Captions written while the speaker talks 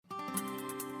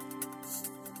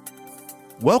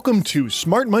Welcome to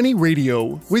Smart Money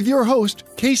Radio with your host,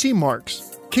 Casey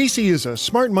Marks. Casey is a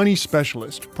smart money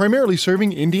specialist, primarily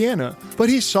serving Indiana, but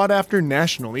he's sought after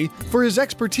nationally for his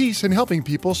expertise in helping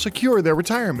people secure their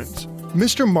retirements.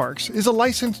 Mr. Marks is a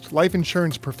licensed life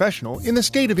insurance professional in the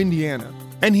state of Indiana,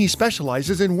 and he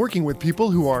specializes in working with people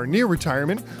who are near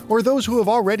retirement or those who have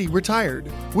already retired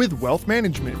with wealth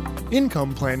management,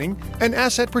 income planning, and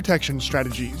asset protection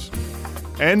strategies.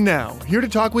 And now, here to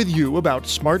talk with you about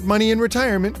smart money and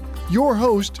retirement, your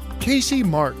host, Casey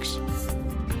Marks.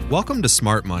 Welcome to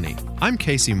Smart Money. I'm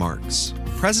Casey Marks,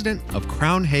 president of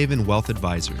Crown Haven Wealth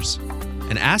Advisors,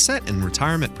 an asset and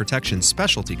retirement protection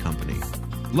specialty company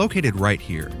located right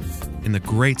here in the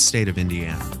great state of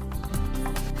Indiana.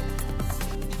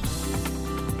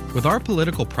 With our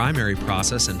political primary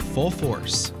process in full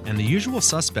force and the usual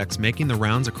suspects making the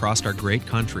rounds across our great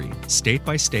country, state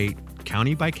by state,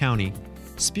 county by county,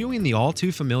 spewing the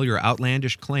all-too-familiar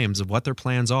outlandish claims of what their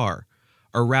plans are,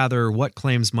 or rather, what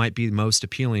claims might be most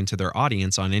appealing to their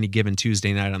audience on any given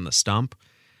Tuesday night on the stump,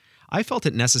 I felt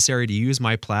it necessary to use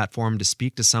my platform to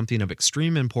speak to something of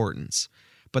extreme importance,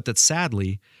 but that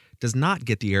sadly does not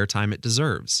get the airtime it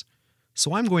deserves.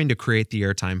 So I'm going to create the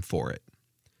airtime for it.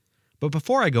 But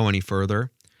before I go any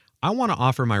further, I want to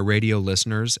offer my radio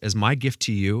listeners, as my gift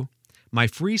to you, my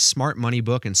free Smart Money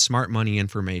book and Smart Money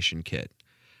information kit.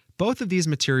 Both of these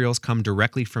materials come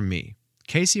directly from me,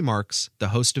 Casey Marks, the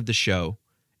host of the show,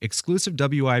 exclusive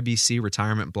WIBC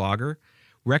retirement blogger,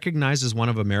 recognized as one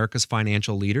of America's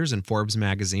financial leaders in Forbes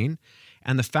magazine,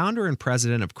 and the founder and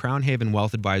president of Crown Haven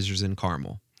Wealth Advisors in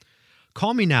Carmel.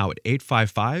 Call me now at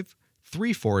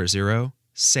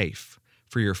 855-340-SAFE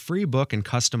for your free book and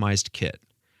customized kit.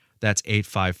 That's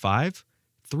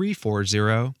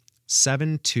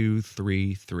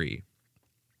 855-340-7233.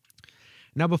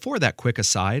 Now, before that quick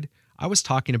aside, I was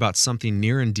talking about something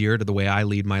near and dear to the way I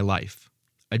lead my life,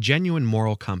 a genuine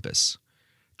moral compass,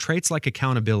 traits like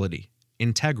accountability,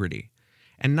 integrity,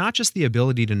 and not just the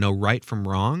ability to know right from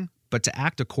wrong, but to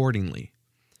act accordingly.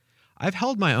 I've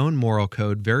held my own moral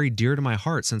code very dear to my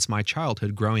heart since my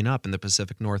childhood growing up in the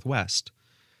Pacific Northwest.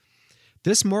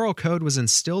 This moral code was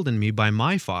instilled in me by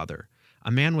my father,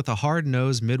 a man with a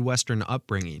hard-nosed Midwestern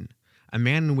upbringing, a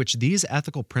man in which these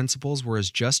ethical principles were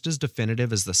just as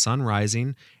definitive as the sun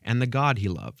rising and the God he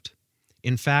loved.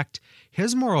 In fact,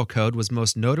 his moral code was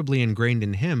most notably ingrained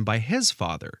in him by his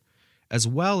father, as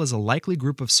well as a likely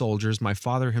group of soldiers my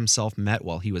father himself met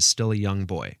while he was still a young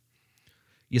boy.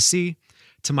 You see,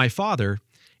 to my father,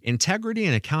 integrity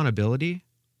and accountability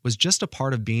was just a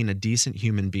part of being a decent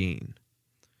human being.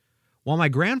 While my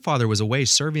grandfather was away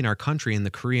serving our country in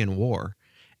the Korean War,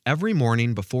 every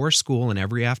morning before school and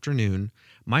every afternoon,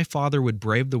 my father would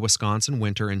brave the Wisconsin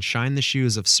winter and shine the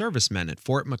shoes of servicemen at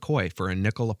Fort McCoy for a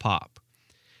nickel a pop.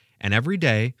 And every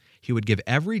day, he would give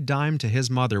every dime to his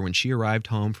mother when she arrived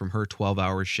home from her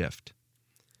 12-hour shift.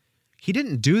 He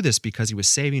didn't do this because he was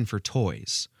saving for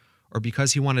toys or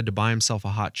because he wanted to buy himself a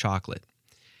hot chocolate.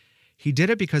 He did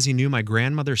it because he knew my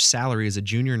grandmother's salary as a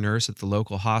junior nurse at the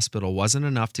local hospital wasn't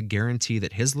enough to guarantee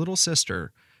that his little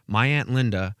sister, my Aunt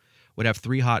Linda, would have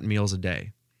 3 hot meals a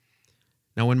day.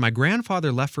 Now, when my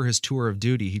grandfather left for his tour of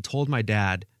duty, he told my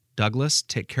dad, "Douglas,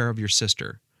 take care of your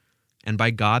sister." And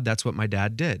by God, that's what my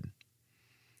dad did.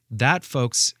 That,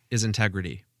 folks, is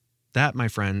integrity. That, my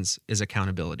friends, is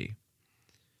accountability.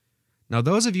 Now,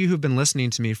 those of you who've been listening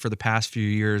to me for the past few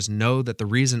years know that the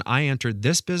reason I entered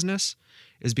this business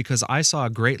is because I saw a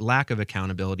great lack of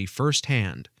accountability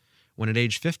firsthand when at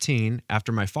age 15,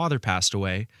 after my father passed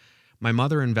away, my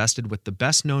mother invested with the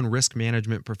best-known risk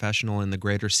management professional in the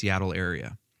greater Seattle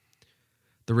area.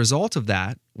 The result of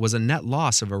that was a net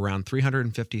loss of around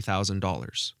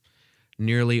 $350,000,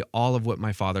 nearly all of what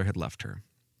my father had left her.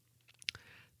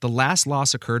 The last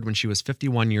loss occurred when she was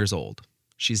 51 years old.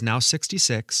 She's now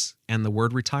 66, and the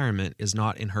word retirement is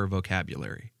not in her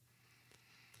vocabulary.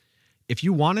 If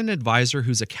you want an advisor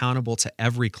who's accountable to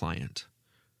every client,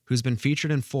 who's been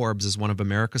featured in Forbes as one of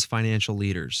America's financial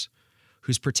leaders,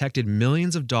 who's protected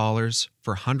millions of dollars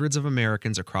for hundreds of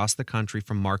Americans across the country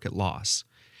from market loss,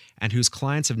 and whose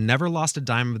clients have never lost a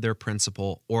dime of their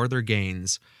principal or their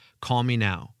gains, call me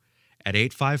now at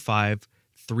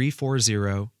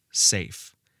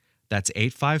 855-340-SAFE. That's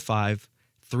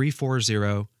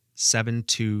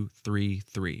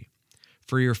 855-340-7233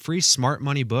 for your free Smart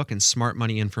Money book and Smart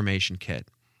Money information kit.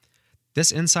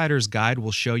 This insider's guide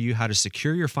will show you how to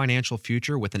secure your financial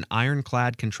future with an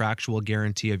ironclad contractual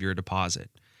guarantee of your deposit,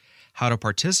 how to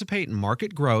participate in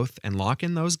market growth and lock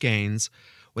in those gains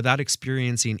without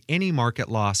experiencing any market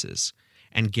losses,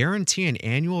 and guarantee an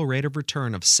annual rate of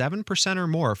return of 7% or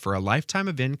more for a lifetime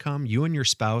of income you and your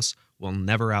spouse will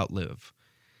never outlive.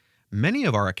 Many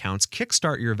of our accounts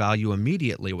kickstart your value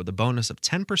immediately with a bonus of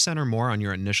 10% or more on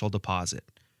your initial deposit.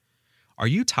 Are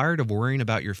you tired of worrying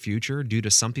about your future due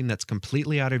to something that's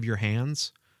completely out of your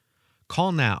hands?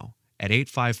 Call now at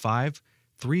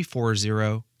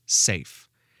 855-340-SAFE.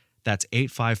 That's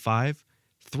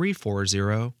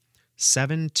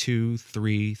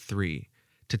 855-340-7233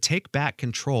 to take back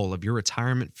control of your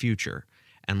retirement future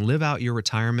and live out your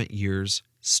retirement years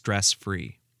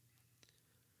stress-free.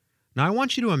 Now, I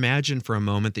want you to imagine for a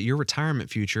moment that your retirement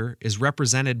future is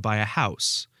represented by a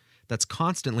house that's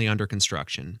constantly under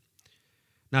construction.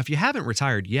 Now, if you haven't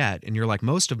retired yet and you're like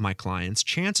most of my clients,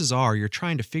 chances are you're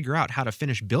trying to figure out how to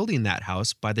finish building that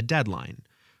house by the deadline,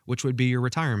 which would be your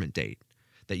retirement date,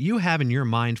 that you have in your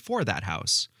mind for that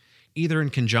house, either in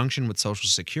conjunction with Social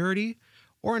Security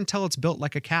or until it's built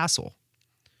like a castle.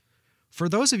 For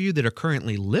those of you that are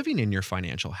currently living in your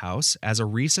financial house as a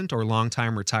recent or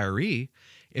longtime retiree,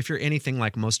 if you're anything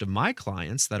like most of my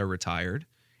clients that are retired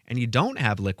and you don't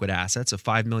have liquid assets of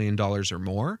 $5 million or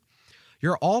more,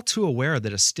 you're all too aware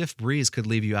that a stiff breeze could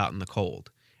leave you out in the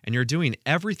cold, and you're doing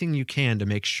everything you can to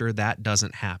make sure that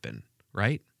doesn't happen,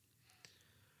 right?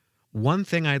 One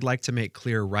thing I'd like to make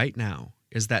clear right now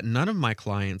is that none of my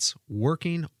clients,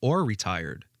 working or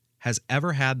retired, has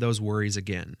ever had those worries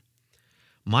again.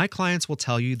 My clients will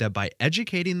tell you that by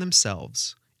educating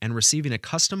themselves and receiving a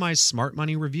customized smart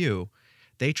money review,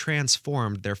 they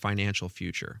transformed their financial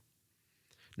future.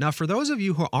 Now, for those of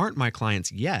you who aren't my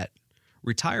clients yet,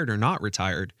 retired or not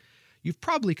retired, you've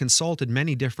probably consulted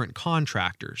many different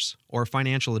contractors or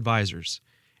financial advisors,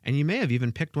 and you may have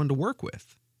even picked one to work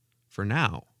with, for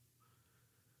now.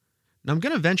 Now, I'm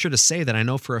going to venture to say that I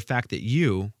know for a fact that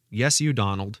you, yes, you,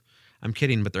 Donald, I'm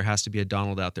kidding, but there has to be a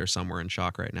Donald out there somewhere in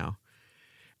shock right now.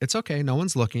 It's okay, no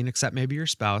one's looking except maybe your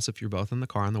spouse if you're both in the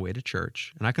car on the way to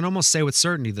church, and I can almost say with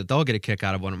certainty that they'll get a kick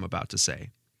out of what I'm about to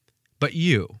say. But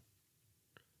you,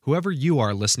 whoever you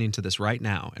are listening to this right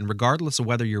now, and regardless of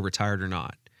whether you're retired or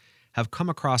not, have come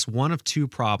across one of two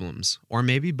problems, or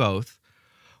maybe both,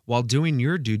 while doing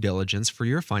your due diligence for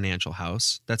your financial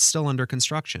house that's still under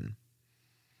construction.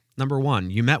 Number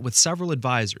one, you met with several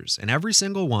advisors, and every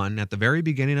single one, at the very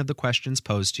beginning of the questions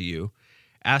posed to you,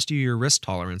 asked you your risk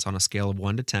tolerance on a scale of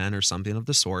 1 to 10 or something of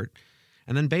the sort,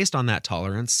 and then based on that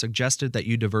tolerance, suggested that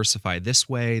you diversify this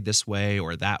way,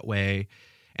 or that way,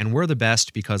 and we're the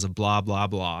best because of blah, blah,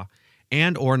 blah.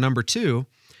 And or number two,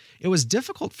 it was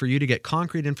difficult for you to get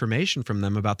concrete information from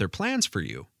them about their plans for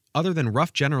you, other than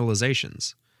rough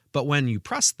generalizations. But when you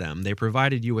pressed them, they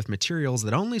provided you with materials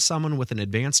that only someone with an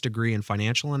advanced degree in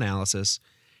financial analysis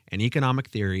and economic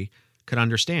theory could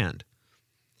understand.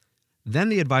 Then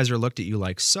the advisor looked at you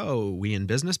like, "So, we in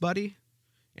business, buddy?"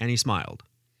 And he smiled.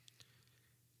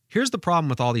 Here's the problem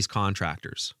with all these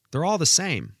contractors. They're all the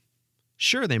same.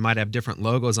 Sure, they might have different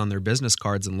logos on their business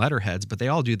cards and letterheads, but they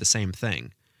all do the same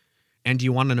thing. And do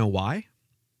you want to know why?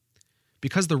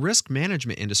 Because the risk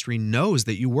management industry knows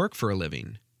that you work for a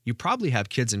living. You probably have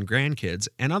kids and grandkids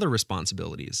and other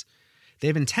responsibilities.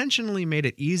 They've intentionally made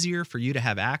it easier for you to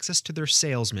have access to their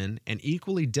salesmen and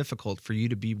equally difficult for you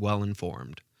to be well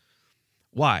informed.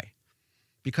 Why?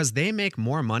 Because they make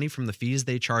more money from the fees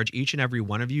they charge each and every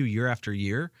one of you year after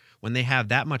year when they have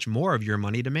that much more of your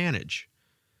money to manage.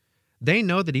 They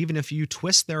know that even if you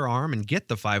twist their arm and get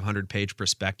the 500-page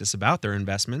prospectus about their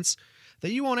investments,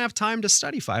 that you won't have time to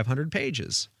study 500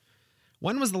 pages.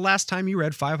 When was the last time you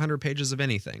read 500 pages of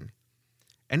anything?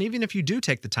 And even if you do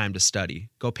take the time to study,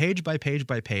 go page by page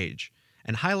by page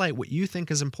and highlight what you think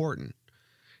is important.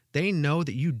 They know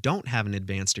that you don't have an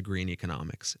advanced degree in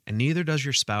economics, and neither does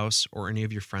your spouse or any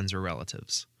of your friends or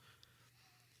relatives.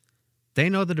 They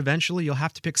know that eventually you'll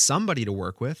have to pick somebody to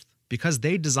work with because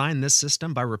they designed this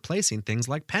system by replacing things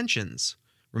like pensions.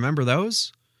 Remember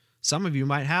those? Some of you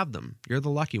might have them. You're the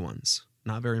lucky ones.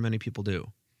 Not very many people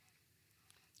do.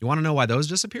 You want to know why those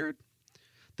disappeared?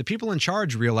 The people in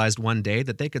charge realized one day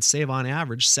that they could save on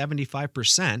average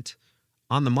 75%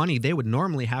 on the money they would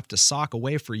normally have to sock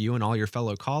away for you and all your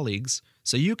fellow colleagues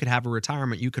so you could have a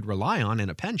retirement you could rely on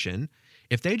and a pension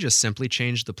if they just simply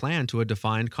changed the plan to a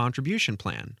defined contribution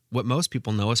plan, what most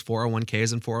people know as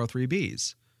 401ks and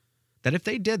 403bs. That if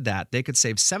they did that, they could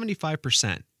save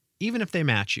 75%, even if they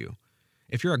match you.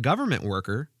 If you're a government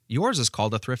worker, yours is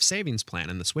called a thrift savings plan,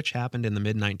 and the switch happened in the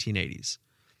mid-1980s.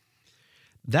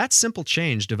 That simple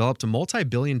change developed a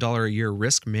multi-billion-dollar-a-year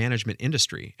risk management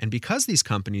industry, and because these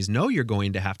companies know you're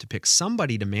going to have to pick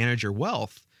somebody to manage your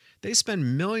wealth, they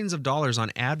spend millions of dollars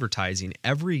on advertising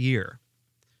every year.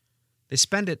 They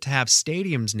spend it to have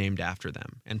stadiums named after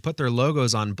them and put their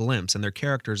logos on blimps and their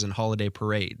characters in holiday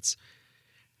parades.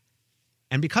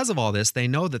 And because of all this, they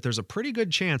know that there's a pretty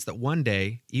good chance that one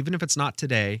day, even if it's not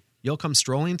today, you'll come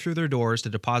strolling through their doors to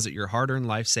deposit your hard-earned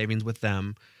life savings with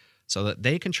them so that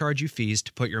they can charge you fees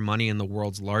to put your money in the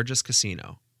world's largest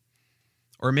casino.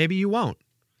 Or maybe you won't,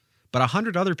 but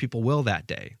 100 other people will that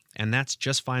day, and that's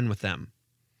just fine with them.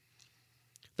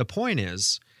 The point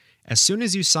is, as soon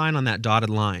as you sign on that dotted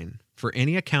line for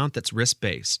any account that's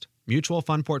risk-based, mutual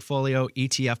fund portfolio,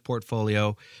 ETF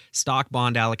portfolio, stock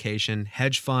bond allocation,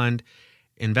 hedge fund,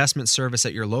 investment service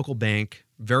at your local bank,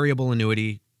 variable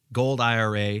annuity, gold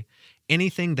IRA,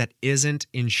 anything that isn't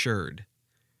insured,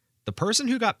 the person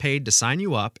who got paid to sign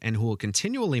you up and who will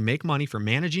continually make money for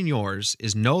managing yours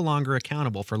is no longer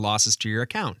accountable for losses to your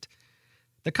account.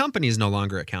 The company is no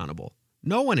longer accountable.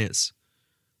 No one is.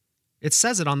 It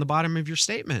says it on the bottom of your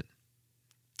statement.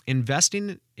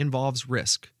 Investing involves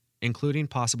risk, including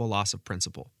possible loss of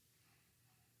principal.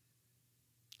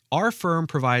 Our firm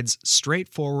provides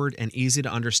straightforward and easy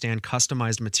to understand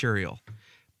customized material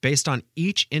based on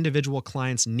each individual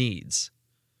client's needs.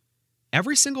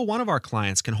 Every single one of our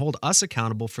clients can hold us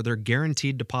accountable for their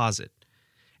guaranteed deposit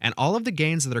and all of the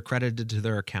gains that are credited to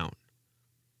their account.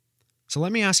 So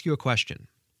let me ask you a question.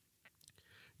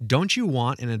 Don't you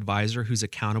want an advisor who's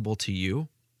accountable to you?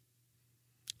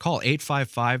 Call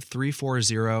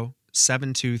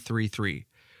 855-340-7233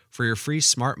 for your free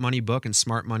Smart Money book and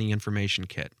Smart Money information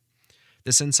kit.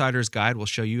 This insider's guide will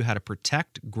show you how to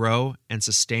protect, grow, and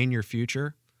sustain your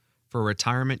future for a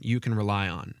retirement you can rely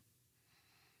on.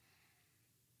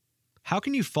 How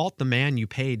can you fault the man you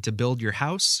paid to build your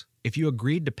house if you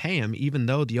agreed to pay him even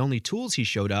though the only tools he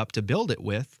showed up to build it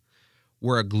with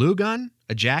were a glue gun,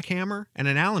 a jackhammer, and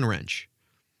an Allen wrench?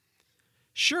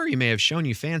 Sure, he may have shown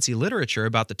you fancy literature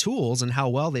about the tools and how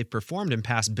well they've performed in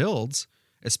past builds,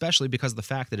 especially because of the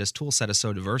fact that his tool set is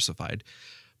so diversified.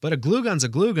 But a glue gun's a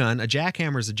glue gun, a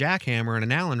jackhammer's a jackhammer, and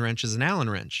an Allen wrench is an Allen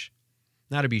wrench.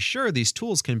 Now, to be sure, these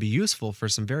tools can be useful for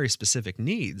some very specific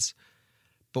needs,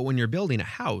 but when you're building a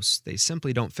house, they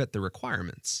simply don't fit the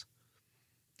requirements.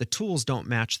 The tools don't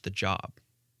match the job.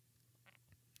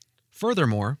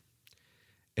 Furthermore,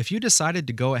 if you decided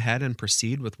to go ahead and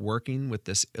proceed with working with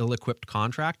this ill-equipped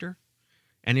contractor,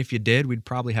 and if you did, we'd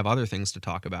probably have other things to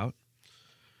talk about,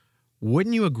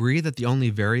 wouldn't you agree that the only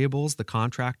variables the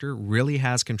contractor really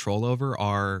has control over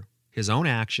are his own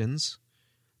actions,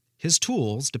 his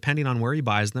tools, depending on where he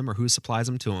buys them or who supplies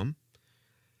them to him,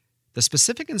 the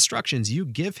specific instructions you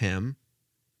give him,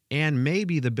 and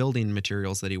maybe the building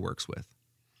materials that he works with?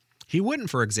 He wouldn't,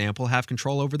 for example, have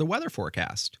control over the weather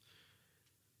forecast.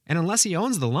 And unless he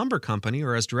owns the lumber company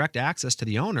or has direct access to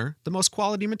the owner, the most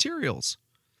quality materials.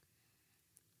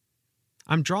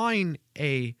 I'm drawing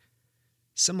a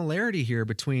similarity here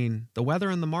between the weather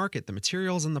and the market, the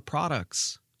materials and the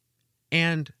products.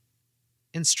 And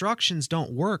instructions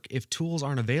don't work if tools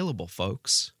aren't available,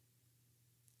 folks.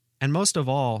 And most of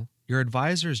all, your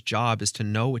advisor's job is to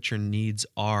know what your needs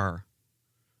are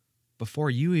before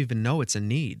you even know it's a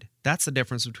need. That's the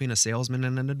difference between a salesman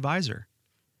and an advisor.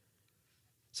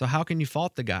 So how can you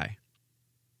fault the guy?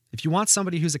 If you want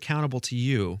somebody who's accountable to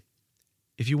you,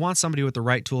 if you want somebody with the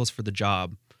right tools for the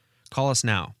job, call us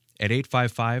now at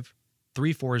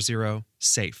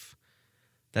 855-340-SAFE.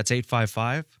 That's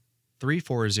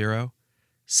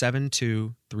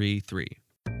 855-340-7233.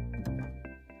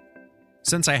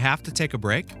 Since I have to take a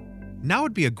break, now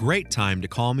would be a great time to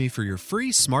call me for your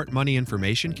free Smart Money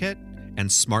information kit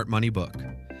and Smart Money book.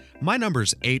 My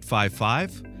number's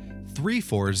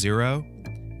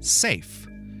 855-340-SAFE.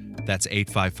 That's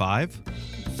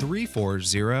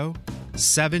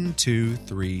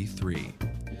 855-340-7233.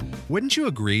 Wouldn't you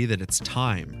agree that it's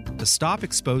time to stop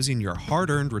exposing your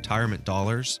hard-earned retirement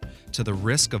dollars to the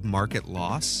risk of market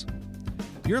loss?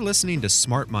 You're listening to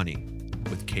Smart Money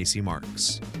with Casey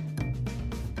Marks.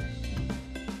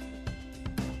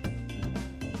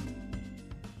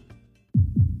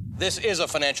 This is a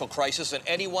financial crisis, and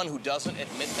anyone who doesn't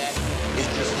admit that is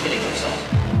just kidding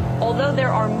himself. Although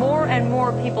there are more and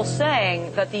more people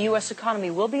saying that the U.S. economy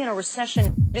will be in a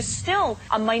recession, it is still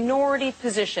a minority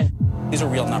position. These are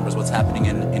real numbers, what's happening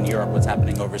in Europe, what's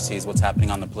happening overseas, what's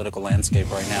happening on the political landscape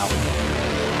right now.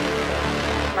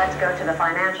 Let's go to the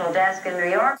financial desk in New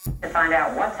York to find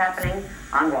out what's happening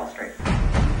on Wall Street.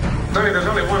 Sonny, there's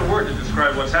only one word to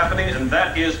describe what's happening, and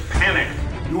that is panic.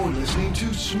 You're listening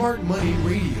to Smart Money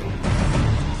Radio.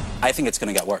 I think it's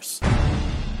going to get worse.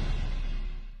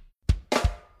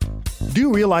 Do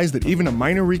you realize that even a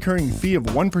minor recurring fee of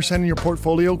 1% in your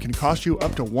portfolio can cost you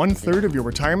up to 1/3 of your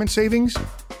retirement savings?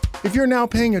 If you're now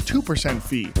paying a 2%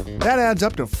 fee, that adds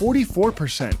up to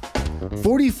 44%.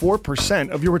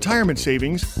 44% of your retirement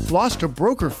savings lost to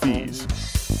broker fees.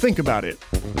 Think about it.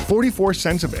 44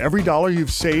 cents of every dollar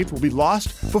you've saved will be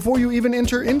lost before you even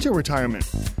enter into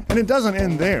retirement. And it doesn't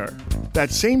end there. That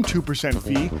same 2%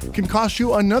 fee can cost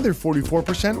you another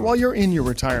 44% while you're in your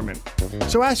retirement.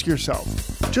 So ask yourself,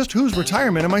 just whose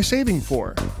retirement am I saving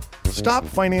for? Stop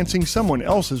financing someone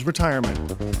else's retirement.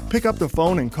 Pick up the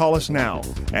phone and call us now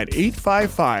at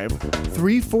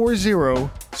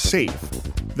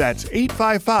 855-340-SAFE. That's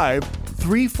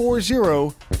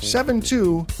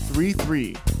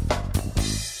 855-340-7233.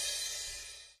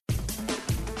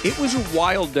 It was a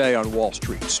wild day on Wall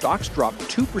Street. Stocks dropped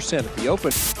 2% at the open.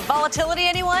 Volatility,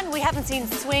 anyone? We haven't seen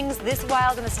swings this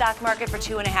wild in the stock market for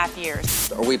 2.5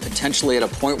 years. Are we potentially at a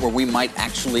point where we might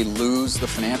actually lose the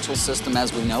financial system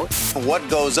as we know it? What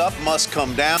goes up must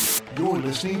come down. You're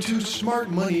listening to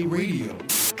Smart Money Radio.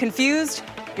 Confused?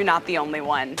 You're not the only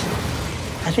one.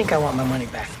 I think I want my money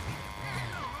back.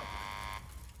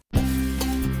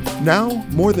 Now,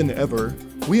 more than ever,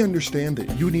 we understand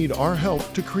that you need our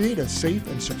help to create a safe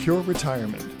and secure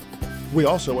retirement. We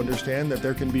also understand that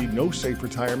there can be no safe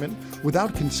retirement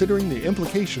without considering the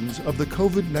implications of the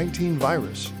COVID-19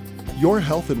 virus. Your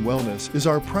health and wellness is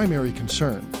our primary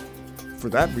concern. For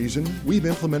that reason, we've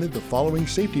implemented the following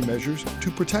safety measures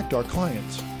to protect our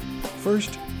clients.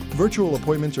 First, virtual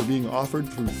appointments are being offered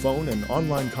through phone and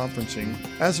online conferencing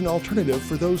as an alternative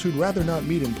for those who'd rather not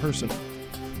meet in person.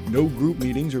 No group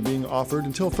meetings are being offered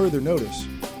until further notice.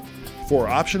 For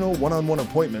optional one-on-one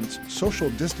appointments, social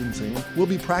distancing will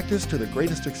be practiced to the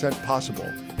greatest extent possible,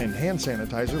 and hand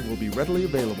sanitizer will be readily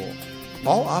available.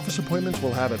 All office appointments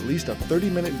will have at least a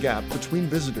 30-minute gap between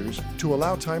visitors to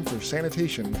allow time for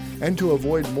sanitation and to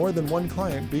avoid more than one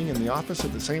client being in the office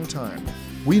at the same time.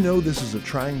 We know this is a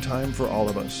trying time for all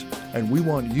of us, and we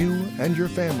want you and your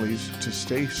families to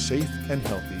stay safe and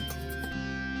healthy.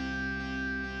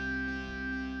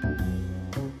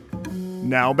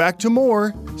 Now back to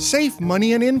more Safe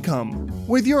Money and Income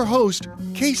with your host,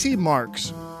 Casey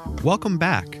Marks. Welcome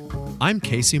back. I'm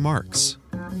Casey Marks,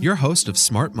 your host of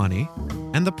Smart Money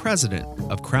and the president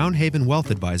of Crown Haven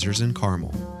Wealth Advisors in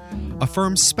Carmel, a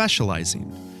firm specializing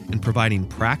in providing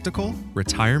practical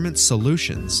retirement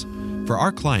solutions for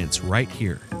our clients right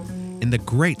here in the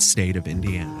great state of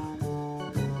Indiana.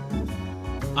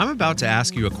 I'm about to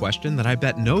ask you a question that I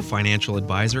bet no financial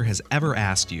advisor has ever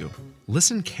asked you.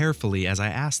 Listen carefully as I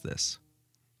ask this.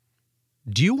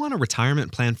 Do you want a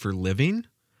retirement plan for living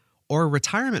or a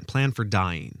retirement plan for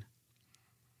dying?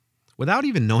 Without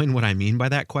even knowing what I mean by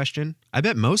that question, I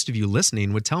bet most of you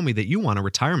listening would tell me that you want a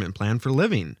retirement plan for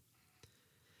living.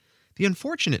 The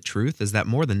unfortunate truth is that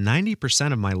more than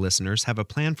 90% of my listeners have a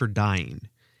plan for dying,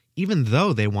 even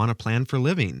though they want a plan for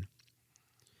living.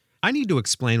 I need to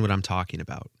explain what I'm talking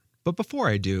about, but before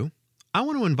I do, I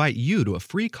want to invite you to a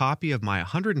free copy of my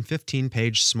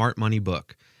 115-page Smart Money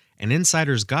book, An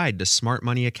Insider's Guide to Smart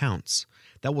Money Accounts,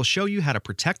 that will show you how to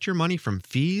protect your money from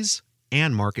fees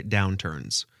and market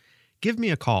downturns. Give me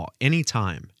a call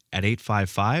anytime at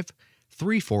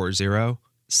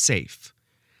 855-340-SAFE.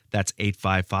 That's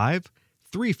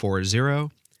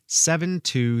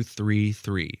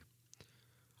 855-340-7233.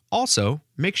 Also,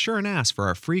 make sure and ask for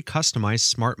our free customized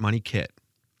Smart Money Kit.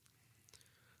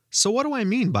 So what do I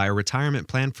mean by a retirement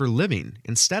plan for living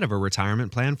instead of a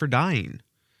retirement plan for dying?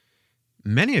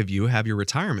 Many of you have your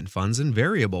retirement funds in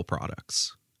variable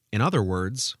products. In other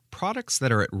words, products that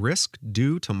are at risk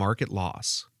due to market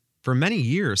loss. For many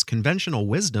years, conventional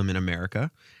wisdom in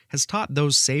America has taught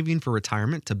those saving for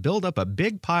retirement to build up a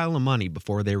big pile of money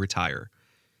before they retire.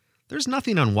 There's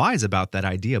nothing unwise about that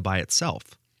idea by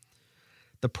itself.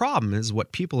 The problem is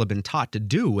what people have been taught to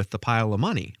do with the pile of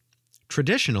money.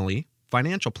 Traditionally,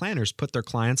 financial planners put their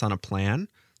clients on a plan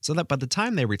so that by the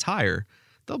time they retire,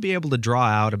 they'll be able to draw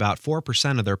out about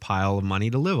 4% of their pile of money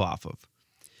to live off of.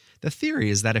 The theory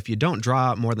is that if you don't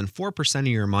draw out more than 4% of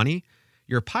your money,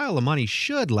 your pile of money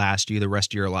should last you the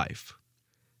rest of your life.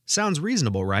 Sounds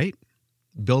reasonable, right?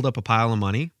 Build up a pile of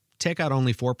money, take out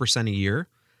only 4% a year,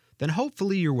 then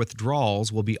hopefully your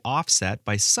withdrawals will be offset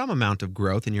by some amount of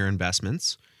growth in your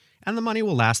investments, and the money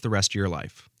will last the rest of your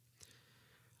life.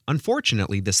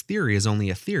 Unfortunately, this theory is only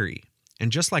a theory,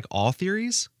 and just like all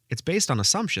theories, it's based on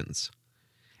assumptions.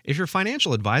 If your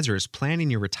financial advisor is planning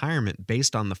your retirement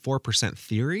based on the 4%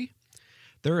 theory,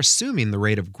 they're assuming the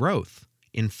rate of growth,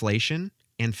 inflation,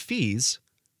 and fees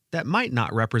that might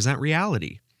not represent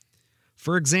reality.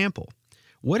 For example,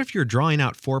 what if you're drawing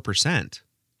out 4%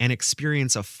 and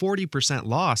experience a 40%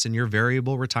 loss in your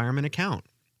variable retirement account?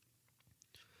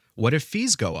 What if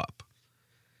fees go up?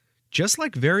 Just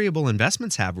like variable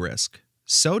investments have risk,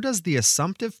 so does the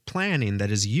assumptive planning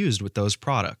that is used with those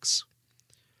products.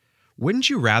 Wouldn't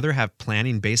you rather have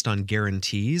planning based on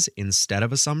guarantees instead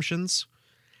of assumptions?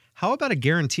 How about a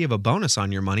guarantee of a bonus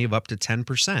on your money of up to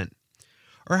 10%?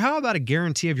 Or how about a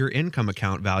guarantee of your income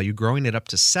account value growing at up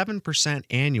to 7%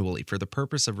 annually for the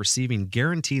purpose of receiving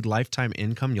guaranteed lifetime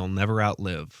income you'll never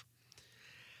outlive?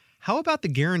 How about the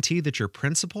guarantee that your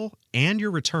principal and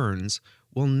your returns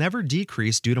will never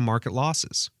decrease due to market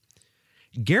losses?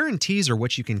 Guarantees are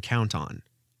what you can count on,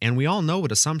 and we all know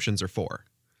what assumptions are for.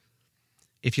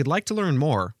 If you'd like to learn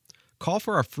more, call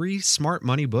for our free Smart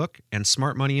Money book and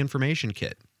Smart Money information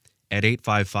kit at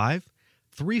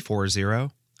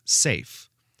 855-340-SAFE.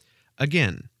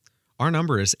 Again, our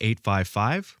number is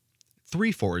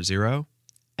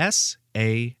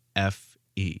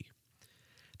 855-340-SAFE.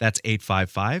 That's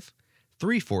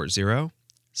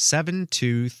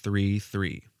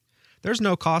 855-340-7233. There's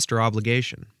no cost or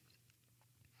obligation.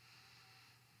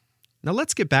 Now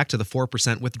let's get back to the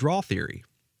 4% withdrawal theory.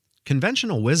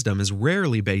 Conventional wisdom is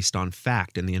rarely based on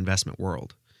fact in the investment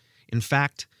world. In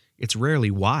fact, it's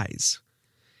rarely wise.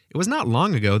 It was not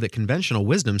long ago that conventional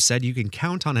wisdom said you can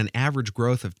count on an average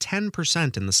growth of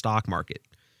 10% in the stock market.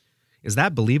 Is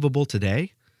that believable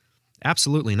today?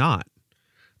 Absolutely not.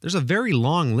 There's a very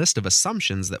long list of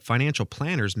assumptions that financial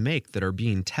planners make that are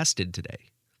being tested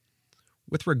today.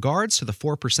 With regards to the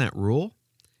 4% rule,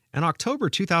 an October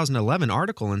 2011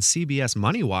 article in CBS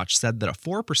Money Watch said that a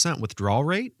 4% withdrawal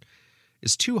rate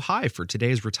is too high for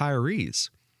today's retirees.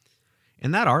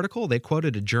 In that article, they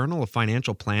quoted a Journal of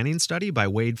Financial Planning study by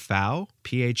Wade Pfau,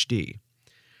 Ph.D.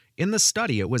 In the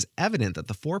study, it was evident that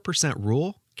the 4%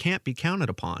 rule can't be counted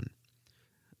upon.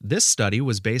 This study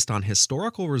was based on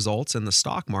historical results in the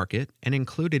stock market and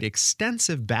included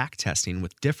extensive backtesting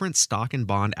with different stock and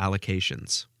bond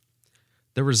allocations.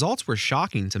 The results were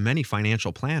shocking to many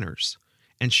financial planners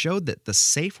and showed that the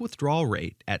safe withdrawal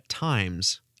rate at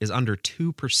times is under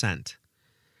 2%.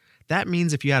 That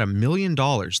means if you had $1 million,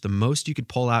 the most you could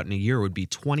pull out in a year would be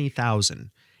 $20,000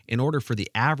 in order for the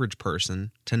average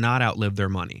person to not outlive their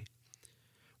money.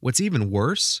 What's even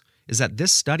worse is that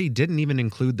this study didn't even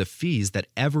include the fees that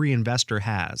every investor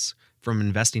has from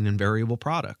investing in variable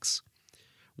products.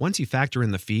 Once you factor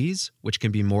in the fees, which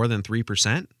can be more than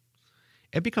 3%,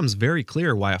 it becomes very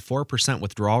clear why a 4%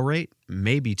 withdrawal rate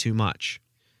may be too much.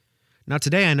 Now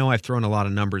today I know I've thrown a lot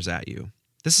of numbers at you.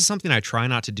 This is something I try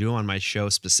not to do on my show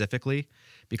specifically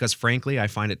because frankly I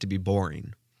find it to be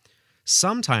boring.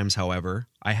 Sometimes, however,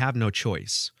 I have no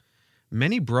choice.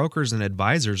 Many brokers and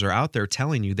advisors are out there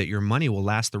telling you that your money will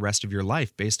last the rest of your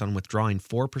life based on withdrawing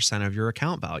 4% of your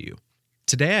account value.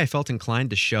 Today I felt inclined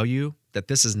to show you that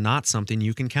this is not something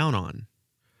you can count on.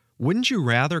 Wouldn't you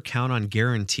rather count on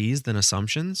guarantees than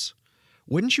assumptions?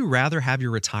 Wouldn't you rather have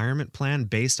your retirement plan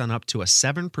based on up to a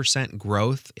 7%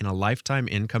 growth in a lifetime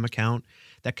income account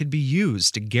that could be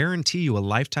used to guarantee you a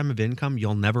lifetime of income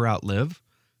you'll never outlive?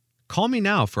 Call me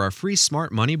now for our free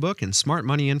Smart Money book and Smart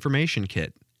Money information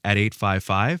kit at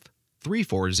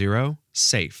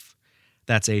 855-340-SAFE.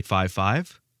 That's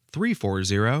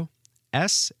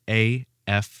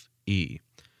 855-340-SAFE.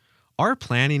 Our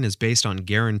planning is based on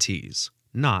guarantees,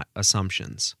 not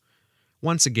assumptions.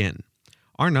 Once again,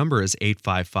 our number is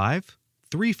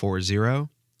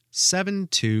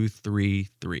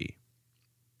 855-340-7233.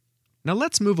 Now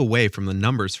let's move away from the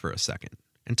numbers for a second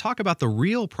and talk about the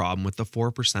real problem with the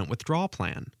 4% withdrawal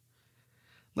plan.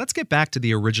 Let's get back to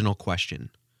the original question.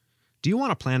 Do you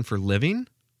want a plan for living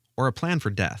or a plan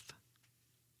for death?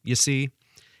 You see,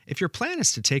 if your plan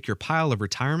is to take your pile of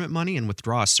retirement money and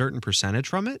withdraw a certain percentage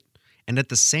from it, and at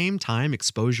the same time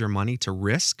expose your money to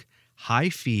risk, high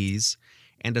fees,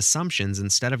 and assumptions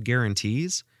instead of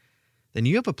guarantees, then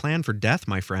you have a plan for death,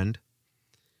 my friend.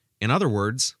 In other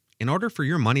words, in order for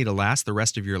your money to last the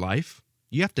rest of your life,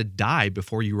 you have to die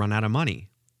before you run out of money.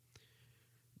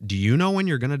 Do you know when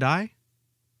you're going to die?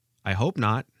 I hope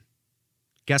not.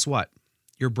 Guess what?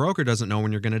 Your broker doesn't know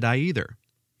when you're going to die either.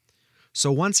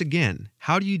 So once again,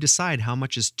 how do you decide how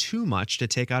much is too much to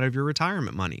take out of your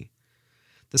retirement money?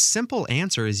 The simple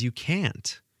answer is you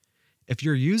can't. If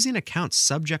you're using accounts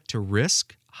subject to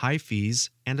risk, high fees,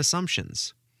 and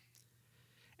assumptions.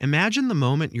 Imagine the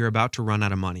moment you're about to run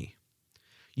out of money.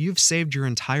 You've saved your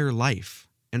entire life,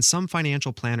 and some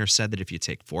financial planner said that if you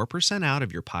take 4% out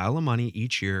of your pile of money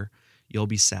each year, you'll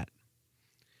be set.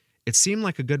 It seemed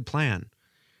like a good plan,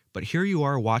 but here you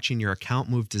are watching your account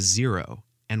move to zero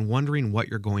and wondering what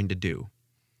you're going to do.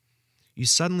 You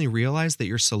suddenly realize that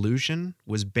your solution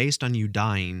was based on you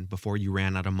dying before you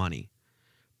ran out of money,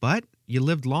 but you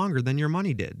lived longer than your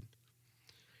money did.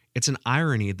 It's an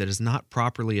irony that is not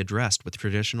properly addressed with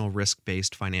traditional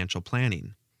risk-based financial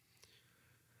planning.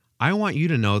 I want you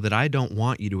to know that I don't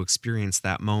want you to experience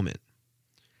that moment.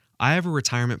 I have a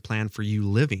retirement plan for you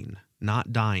living,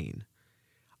 not dying.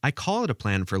 I call it a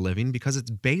plan for living because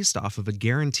it's based off of a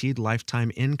guaranteed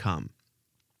lifetime income.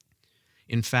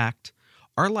 In fact,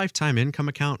 our lifetime income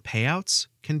account payouts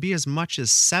can be as much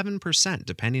as 7%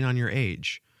 depending on your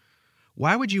age.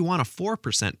 Why would you want a 4%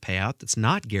 payout that's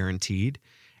not guaranteed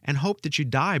and hope that you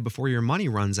die before your money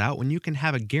runs out when you can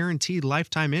have a guaranteed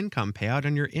lifetime income payout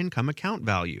on your income account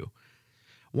value?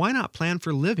 Why not plan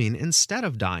for living instead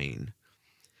of dying?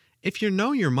 If you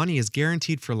know your money is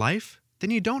guaranteed for life, then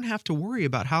you don't have to worry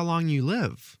about how long you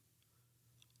live.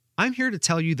 I'm here to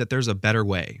tell you that there's a better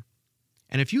way.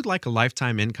 And if you'd like a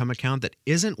lifetime income account that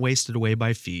isn't wasted away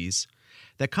by fees,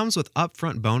 that comes with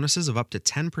upfront bonuses of up to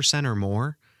 10% or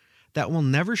more, that will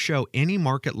never show any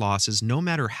market losses no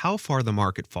matter how far the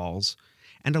market falls,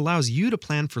 and allows you to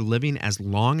plan for living as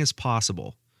long as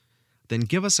possible, then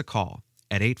give us a call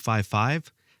at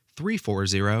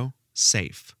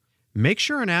 855-340-SAFE. Make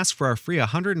sure and ask for our free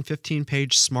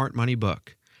 115-page Smart Money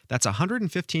book. That's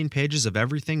 115 pages of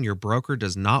everything your broker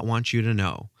does not want you to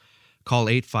know. Call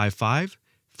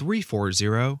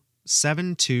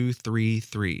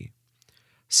 855-340-7233.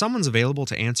 Someone's available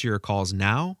to answer your calls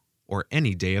now or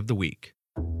any day of the week.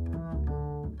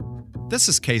 This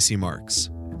is Casey Marks.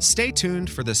 Stay tuned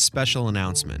for this special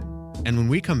announcement, and when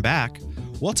we come back,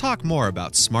 we'll talk more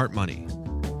about smart money.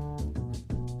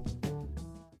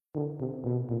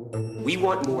 We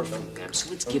want more from them, so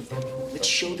let's give them. Let's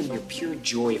show them your pure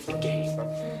joy of the game.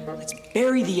 Let's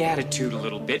bury the attitude a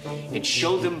little bit and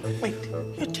show them... Wait,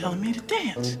 you're telling me to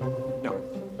dance? No,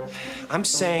 I'm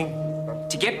saying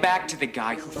to get back to the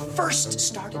guy who first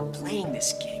started playing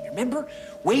this game. Remember?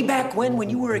 Way back when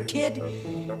you were a kid?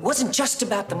 It wasn't just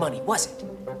about the money, was it?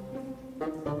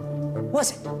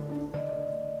 Was it?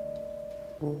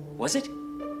 Was it?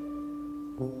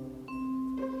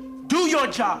 Do your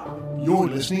job! You're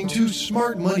listening to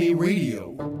Smart Money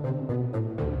Radio.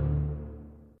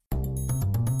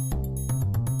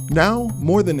 Now,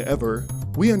 more than ever,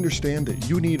 we understand that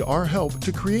you need our help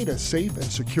to create a safe and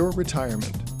secure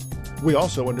retirement. We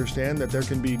also understand that there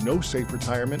can be no safe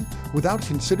retirement without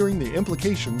considering the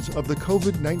implications of the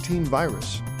COVID-19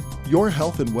 virus. Your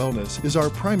health and wellness is our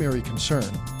primary concern.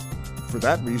 For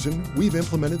that reason, we've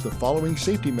implemented the following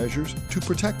safety measures to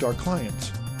protect our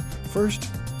clients.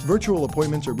 First, virtual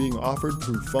appointments are being offered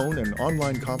through phone and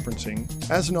online conferencing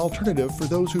as an alternative for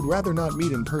those who'd rather not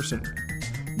meet in person.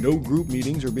 No group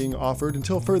meetings are being offered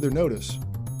until further notice.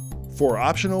 For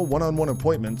optional one-on-one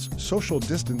appointments, social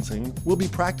distancing will be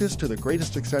practiced to the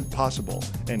greatest extent possible,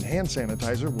 and hand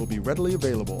sanitizer will be readily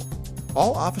available.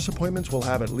 All office appointments will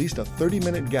have at least a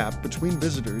 30-minute gap between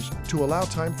visitors to allow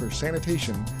time for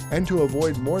sanitation and to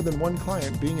avoid more than one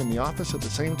client being in the office at the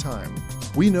same time.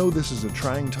 We know this is a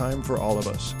trying time for all of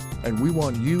us, and we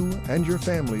want you and your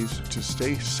families to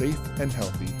stay safe and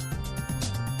healthy.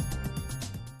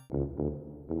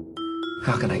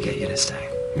 How can I get you to stay?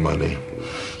 Money.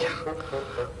 Yeah.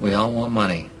 We all want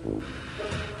money,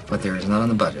 but there is none on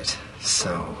the budget.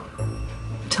 So,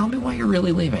 tell me why you're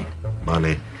really leaving.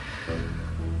 Money.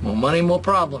 More money, more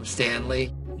problems,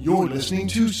 Stanley. You're listening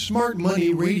to Smart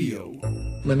Money Radio.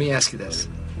 Let me ask you this.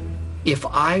 If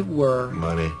I were...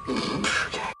 Money.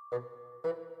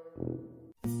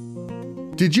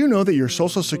 Did you know that your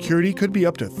Social Security could be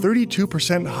up to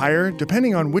 32% higher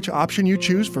depending on which option you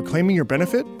choose for claiming your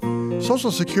benefit?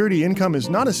 Social Security income is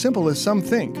not as simple as some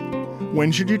think.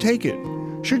 When should you take it?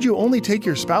 Should you only take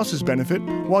your spouse's benefit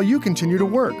while you continue to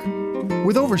work?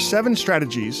 With over 7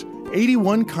 strategies,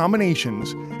 81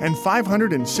 combinations, and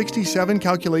 567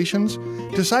 calculations,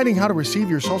 deciding how to receive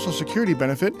your Social Security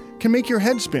benefit can make your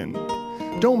head spin.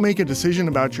 Don't make a decision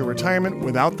about your retirement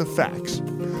without the facts.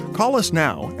 Call us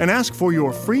now and ask for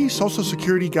your free Social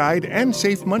Security guide and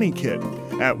Safe Money Kit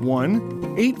at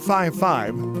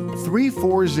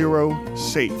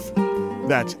 1-855-340-SAFE.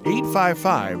 That's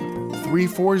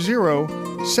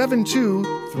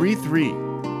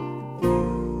 855-340-7233.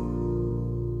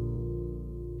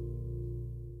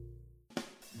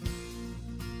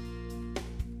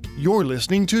 You're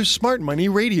listening to Smart Money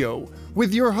Radio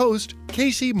with your host,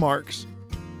 Casey Marks.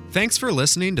 Thanks for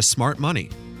listening to Smart Money.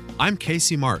 I'm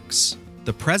Casey Marks,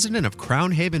 the president of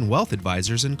Crown Haven Wealth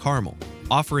Advisors in Carmel,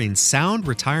 offering sound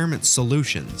retirement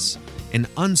solutions in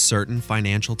uncertain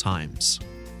financial times.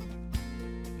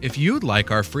 If you'd like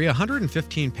our free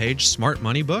 115-page Smart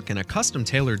Money book and a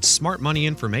custom-tailored Smart Money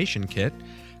information kit,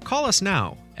 call us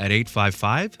now at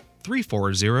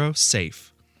 855-340-SAFE.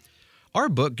 Our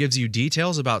book gives you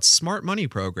details about smart money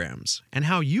programs and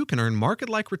how you can earn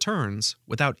market-like returns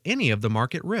without any of the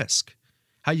market risk,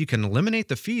 how you can eliminate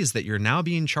the fees that you're now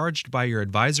being charged by your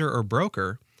advisor or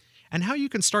broker, and how you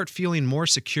can start feeling more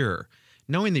secure,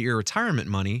 knowing that your retirement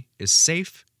money is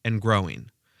safe and growing.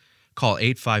 Call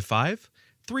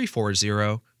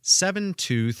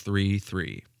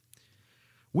 855-340-7233.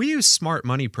 We use smart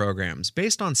money programs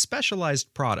based on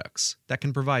specialized products that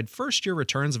can provide first-year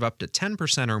returns of up to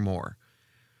 10% or more.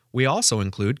 We also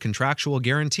include contractual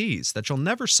guarantees that you'll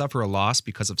never suffer a loss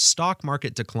because of stock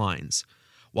market declines,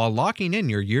 while locking in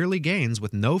your yearly gains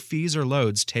with no fees or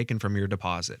loads taken from your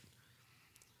deposit.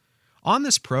 On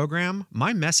this program,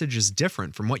 my message is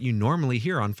different from what you normally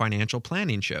hear on financial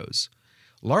planning shows,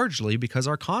 largely because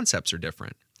our concepts are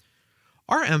different.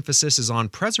 Our emphasis is on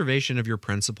preservation of your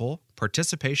principal,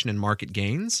 participation in market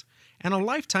gains, and a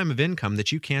lifetime of income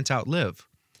that you can't outlive.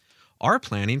 Our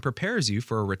planning prepares you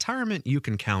for a retirement you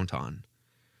can count on.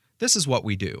 This is what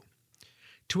we do.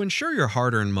 To ensure your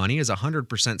hard-earned money is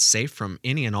 100% safe from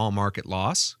any and all market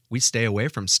loss, we stay away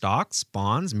from stocks,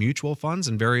 bonds, mutual funds,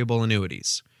 and variable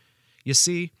annuities. You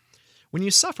see, when you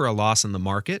suffer a loss in the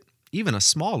market, even a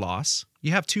small loss,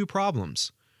 you have two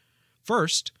problems.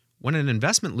 First, when an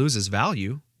investment loses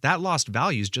value, that lost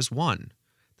value is just one.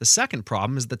 The second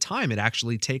problem is the time it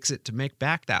actually takes it to make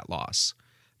back that loss.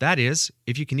 That is,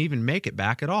 if you can even make it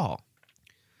back at all.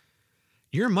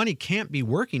 Your money can't be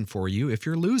working for you if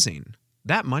you're losing.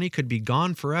 That money could be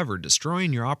gone forever,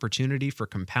 destroying your opportunity for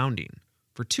compounding,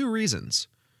 for two reasons.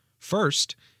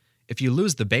 First, if you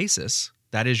lose the basis,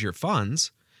 that is your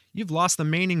funds, you've lost the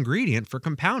main ingredient for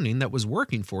compounding that was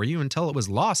working for you until it was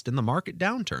lost in the market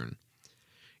downturn.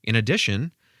 In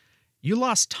addition, you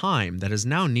lost time that is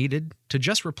now needed to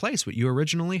just replace what you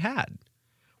originally had.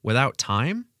 Without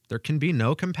time, there can be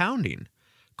no compounding,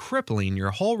 crippling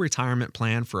your whole retirement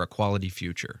plan for a quality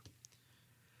future.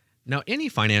 Now, any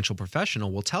financial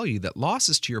professional will tell you that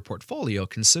losses to your portfolio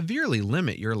can severely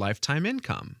limit your lifetime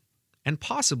income and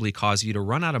possibly cause you to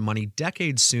run out of money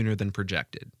decades sooner than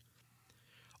projected.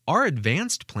 Our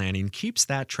advanced planning keeps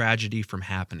that tragedy from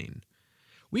happening.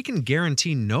 We can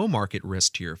guarantee no market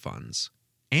risk to your funds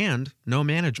and no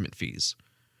management fees.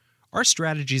 Our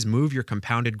strategies move your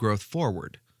compounded growth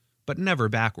forward, but never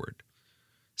backward.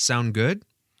 Sound good?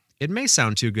 It may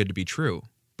sound too good to be true,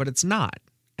 but it's not,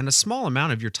 and a small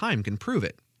amount of your time can prove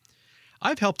it.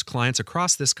 I've helped clients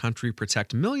across this country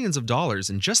protect millions of dollars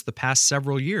in just the past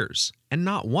several years, and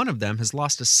not one of them has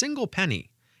lost a single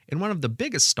penny in one of the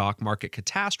biggest stock market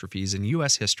catastrophes in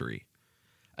U.S. history.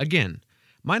 Again,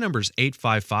 my number's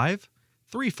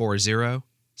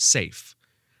 855-340-SAFE.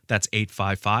 That's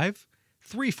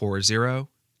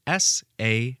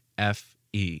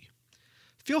 855-340-SAFE.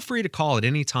 Feel free to call at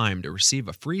any time to receive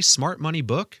a free Smart Money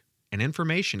book and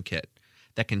information kit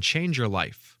that can change your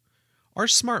life. Our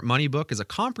Smart Money book is a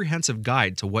comprehensive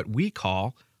guide to what we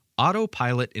call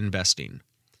autopilot investing.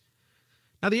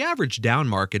 Now, the average down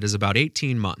market is about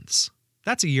 18 months.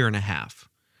 That's a year and a half.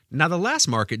 Now, the last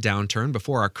market downturn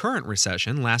before our current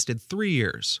recession lasted 3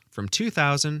 years, from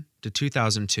 2000 to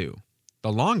 2002,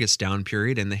 the longest down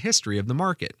period in the history of the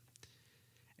market.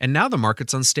 And now the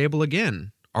market's unstable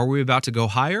again. Are we about to go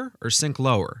higher or sink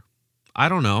lower? I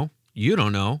don't know. You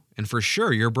don't know. And for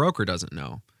sure, your broker doesn't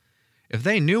know. If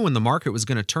they knew when the market was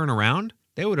going to turn around,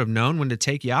 they would have known when to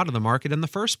take you out of the market in the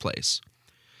first place.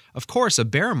 Of course, a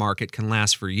bear market can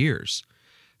last for years.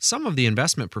 Some of the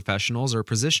investment professionals are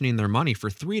positioning their money for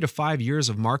 3 to 5 years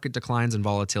of market declines and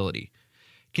volatility.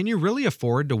 Can you really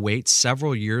afford to wait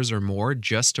several years or more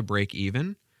just to break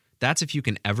even? That's if you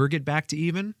can ever get back to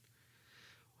even.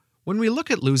 When we look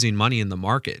at losing money in the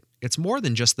market, it's more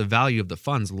than just the value of the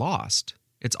funds lost.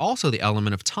 It's also the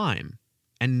element of time,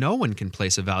 and no one can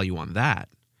place a value on that.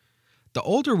 The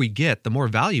older we get, the more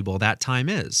valuable that time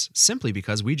is, simply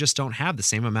because we just don't have the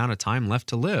same amount of time left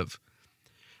to live.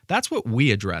 That's what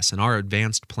we address in our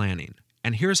advanced planning,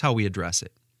 and here's how we address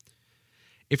it.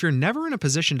 If you're never in a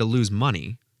position to lose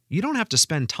money, you don't have to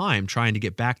spend time trying to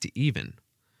get back to even.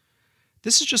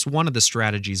 This is just one of the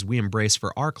strategies we embrace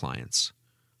for our clients.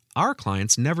 Our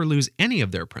clients never lose any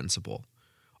of their principal.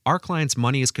 Our clients'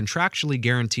 money is contractually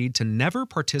guaranteed to never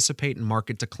participate in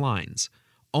market declines,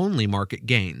 only market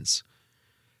gains.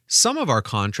 Some of our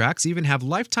contracts even have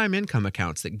lifetime income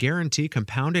accounts that guarantee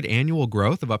compounded annual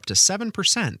growth of up to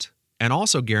 7% and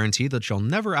also guarantee that you'll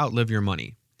never outlive your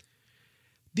money.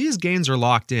 These gains are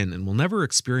locked in and will never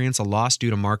experience a loss due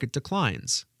to market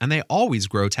declines, and they always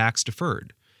grow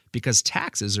tax-deferred because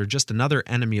taxes are just another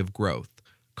enemy of growth,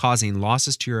 causing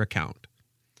losses to your account.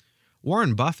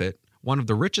 Warren Buffett, one of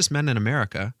the richest men in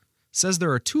America, says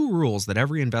there are 2 rules that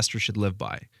every investor should live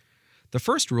by. The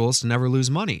first rule is to never lose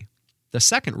money. The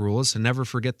second rule is to never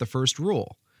forget the first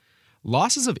rule.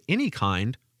 Losses of any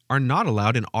kind are not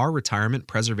allowed in our retirement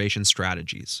preservation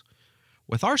strategies.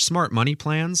 With our smart money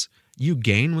plans, you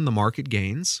gain when the market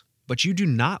gains, but you do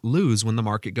not lose when the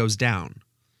market goes down.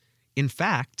 In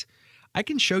fact, I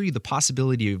can show you the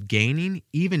possibility of gaining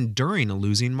even during a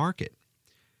losing market.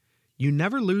 You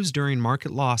never lose during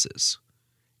market losses,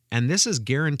 and this is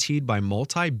guaranteed by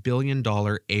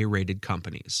multi-billion-dollar A-rated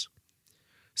companies.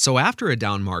 So after a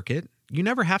down market, you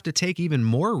never have to take even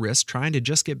more risk trying to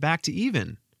just get back to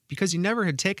even, because you never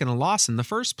had taken a loss in the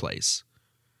first place.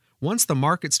 Once the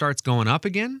market starts going up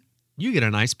again, you get a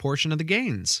nice portion of the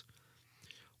gains.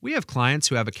 We have clients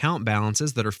who have account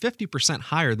balances that are 50%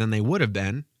 higher than they would have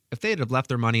been if they'd have left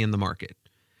their money in the market.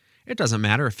 It doesn't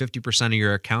matter if 50% of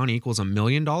your account equals $1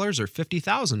 million or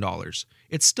 $50,000.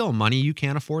 It's still money you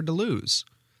can't afford to lose.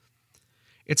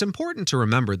 It's important to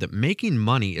remember that making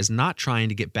money is not trying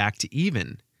to get back to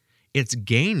even. It's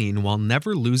gaining while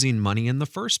never losing money in the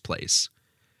first place.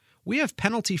 We have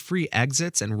penalty-free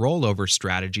exits and rollover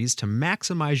strategies to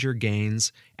maximize your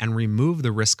gains and remove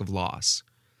the risk of loss.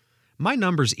 My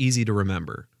number's easy to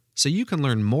remember, so you can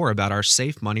learn more about our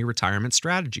safe money retirement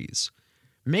strategies.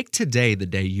 Make today the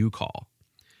day you call.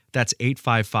 That's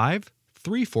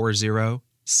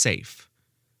 855-340-SAFE.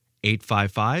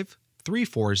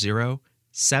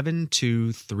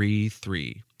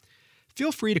 855-340-7233.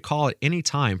 Feel free to call at any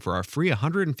time for our free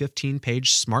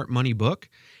 115-page Smart Money book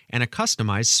and a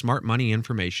customized Smart Money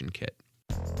information kit.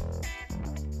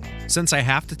 Since I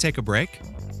have to take a break,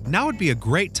 now would be a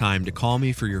great time to call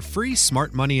me for your free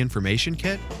Smart Money information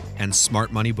kit and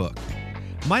Smart Money book.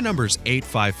 My number's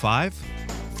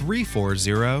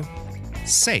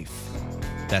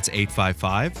 855-340-SAFE. That's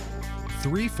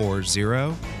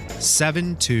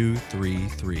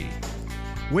 855-340-7233.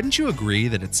 Wouldn't you agree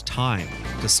that it's time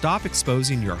to stop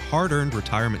exposing your hard-earned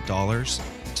retirement dollars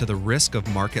to the risk of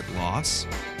market loss?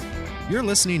 You're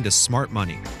listening to Smart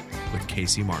Money with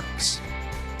Casey Marks.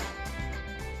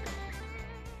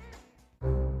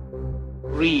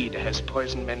 Greed has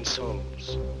poisoned men's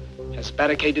souls, has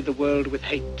barricaded the world with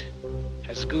hate,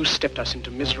 has goose-stepped us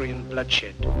into misery and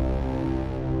bloodshed.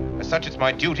 As such, it's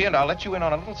my duty, and I'll let you in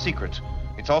on a little secret.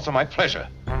 It's also my pleasure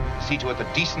to see to it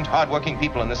that decent, hard-working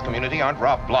people in this community aren't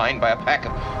robbed blind by a pack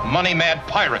of money-mad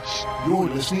pirates. You're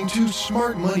listening to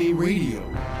Smart Money Radio.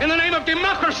 In the name of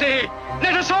democracy,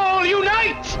 let us all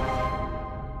unite!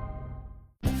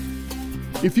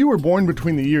 If you were born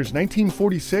between the years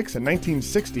 1946 and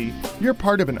 1960, you're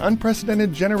part of an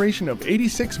unprecedented generation of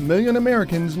 86 million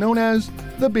Americans known as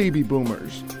the Baby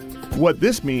Boomers. What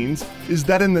this means is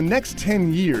that in the next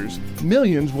 10 years,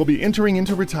 millions will be entering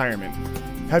into retirement.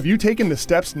 Have you taken the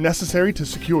steps necessary to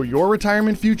secure your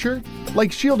retirement future?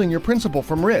 Like shielding your principal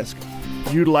from risk,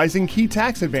 utilizing key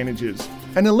tax advantages,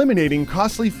 and eliminating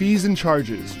costly fees and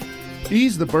charges.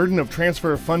 Ease the burden of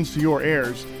transfer of funds to your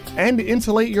heirs, and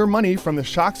insulate your money from the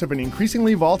shocks of an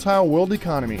increasingly volatile world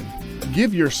economy.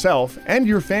 Give yourself and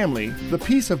your family the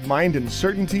peace of mind and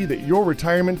certainty that your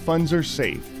retirement funds are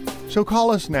safe. So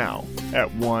call us now at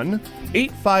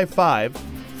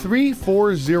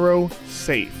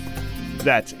 1-855-340-SAFE.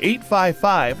 That's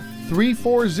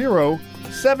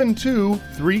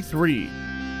 855-340-7233.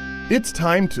 It's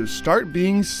time to start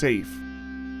being safe.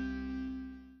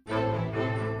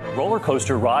 Roller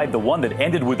coaster ride, the one that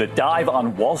ended with a dive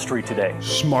on Wall Street today.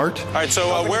 Smart. All right,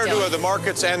 so where do the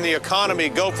markets and the economy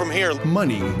go from here?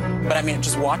 Money. But I mean,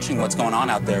 just watching what's going on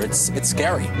out there, it's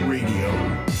scary. Radio.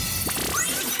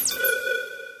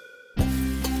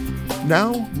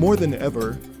 Now, more than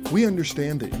ever, we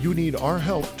understand that you need our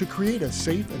help to create a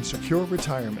safe and secure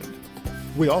retirement.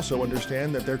 We also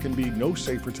understand that there can be no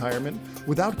safe retirement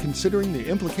without considering the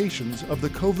implications of the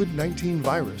COVID-19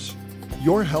 virus.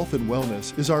 Your health and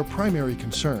wellness is our primary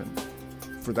concern.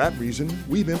 For that reason,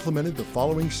 we've implemented the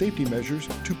following safety measures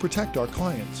to protect our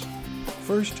clients.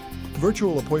 First,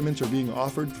 virtual appointments are being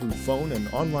offered through phone and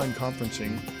online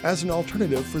conferencing as an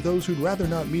alternative for those who'd rather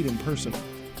not meet in person.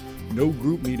 No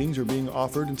group meetings are being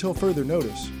offered until further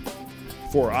notice.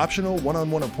 For optional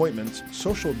one-on-one appointments,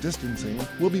 social distancing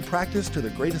will be practiced to the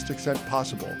greatest extent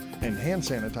possible, and hand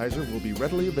sanitizer will be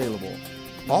readily available.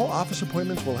 All office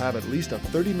appointments will have at least a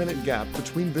 30-minute gap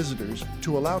between visitors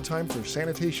to allow time for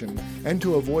sanitation and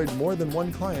to avoid more than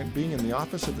one client being in the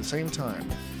office at the same time.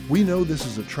 We know this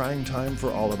is a trying time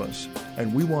for all of us,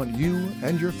 and we want you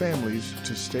and your families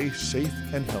to stay safe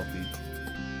and healthy.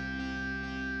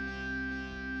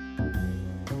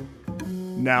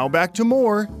 Now back to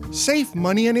more Safe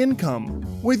Money and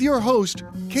Income with your host,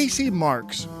 Casey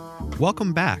Marks.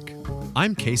 Welcome back.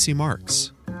 I'm Casey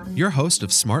Marks, your host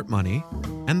of Smart Money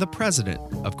and the president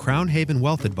of Crown Haven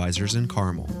Wealth Advisors in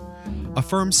Carmel, a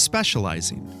firm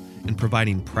specializing in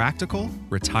providing practical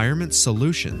retirement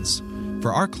solutions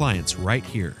for our clients right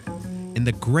here in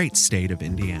the great state of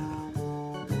Indiana.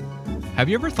 Have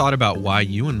you ever thought about why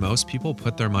you and most people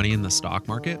put their money in the stock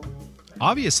market?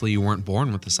 Obviously, you weren't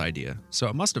born with this idea, so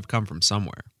it must have come from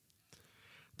somewhere.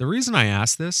 The reason I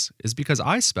ask this is because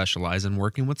I specialize in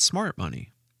working with smart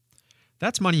money.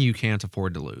 That's money you can't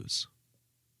afford to lose.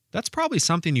 That's probably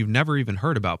something you've never even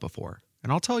heard about before,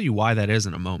 and I'll tell you why that is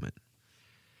in a moment.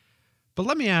 But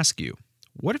let me ask you,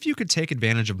 what if you could take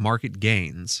advantage of market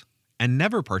gains and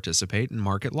never participate in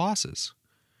market losses?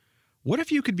 What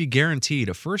if you could be guaranteed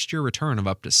a first-year return of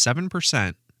up to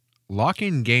 7%, lock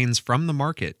in gains from the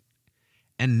market,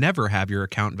 and never have your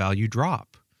account value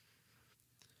drop?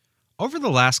 Over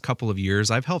the last couple of years,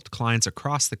 I've helped clients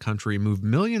across the country move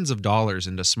millions of dollars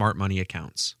into smart money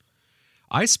accounts.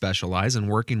 I specialize in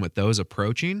working with those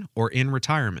approaching or in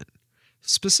retirement,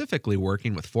 specifically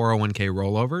working with 401k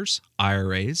rollovers,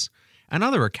 IRAs, and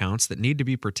other accounts that need to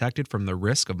be protected from the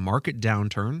risk of market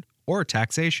downturn or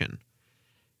taxation.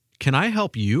 Can I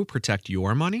help you protect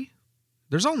your money?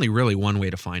 There's only really one way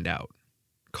to find out.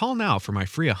 Call now for my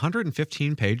free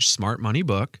 115-page Smart Money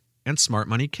book and Smart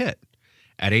Money kit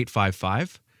at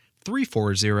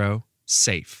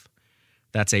 855-340-SAFE.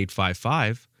 That's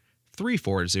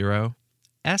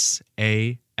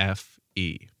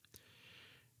 855-340-SAFE.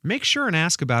 Make sure and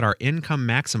ask about our Income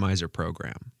Maximizer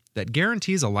program that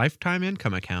guarantees a lifetime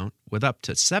income account with up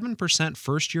to 7%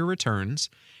 first-year returns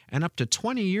and up to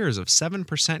 20 years of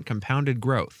 7% compounded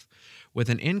growth with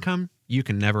an income you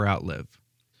can never outlive.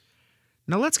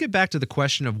 Now let's get back to the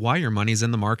question of why your money's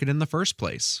in the market in the first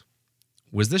place.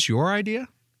 Was this your idea?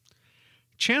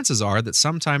 Chances are that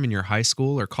sometime in your high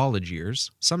school or college years,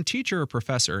 some teacher or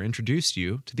professor introduced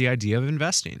you to the idea of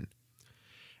investing.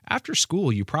 After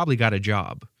school, you probably got a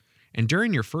job, and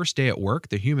during your first day at work,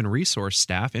 the human resource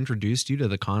staff introduced you to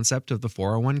the concept of the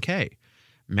 401k,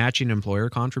 matching employer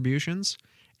contributions,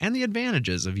 and the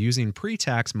advantages of using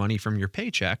pre-tax money from your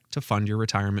paycheck to fund your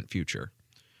retirement future.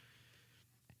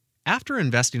 After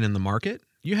investing in the market,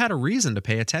 you had a reason to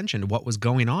pay attention to what was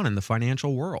going on in the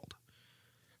financial world.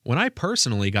 When I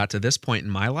personally got to this point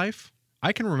in my life,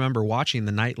 I can remember watching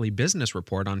the nightly business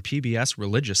report on PBS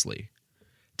religiously.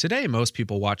 Today, most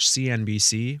people watch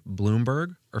CNBC,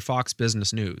 Bloomberg, or Fox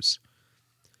Business News.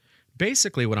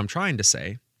 Basically, what I'm trying to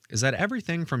say is that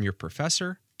everything from your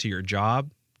professor to your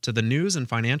job to the news and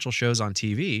financial shows on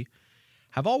TV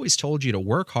have always told you to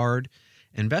work hard,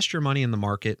 invest your money in the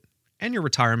market, and your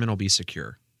retirement will be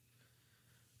secure.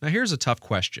 Now here's a tough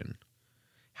question.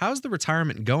 How's the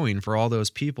retirement going for all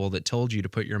those people that told you to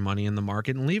put your money in the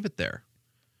market and leave it there?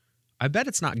 I bet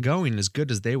it's not going as good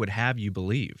as they would have you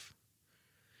believe.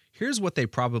 Here's what they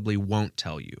probably won't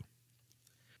tell you.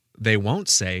 They won't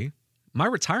say, "My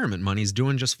retirement money's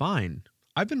doing just fine.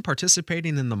 I've been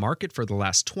participating in the market for the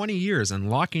last 20 years and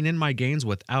locking in my gains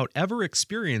without ever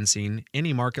experiencing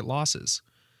any market losses."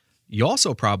 You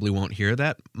also probably won't hear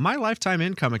that my lifetime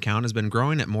income account has been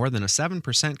growing at more than a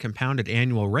 7% compounded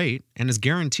annual rate and is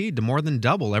guaranteed to more than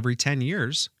double every 10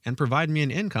 years and provide me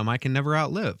an income I can never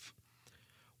outlive.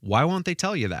 Why won't they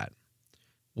tell you that?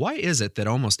 Why is it that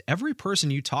almost every person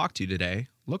you talk to today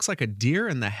looks like a deer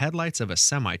in the headlights of a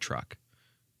semi-truck?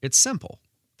 It's simple.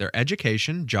 Their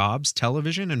education, jobs,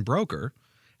 television, and broker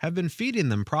have been feeding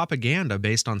them propaganda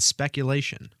based on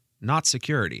speculation, not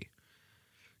security.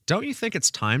 Don't you think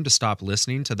it's time to stop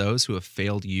listening to those who have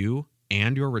failed you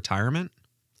and your retirement?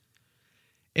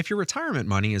 If your retirement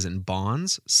money is in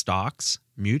bonds, stocks,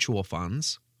 mutual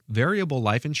funds, variable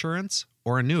life insurance,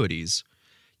 or annuities,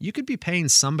 you could be paying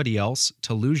somebody else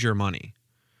to lose your money.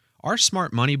 Our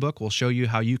Smart Money book will show you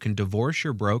how you can divorce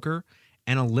your broker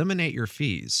and eliminate your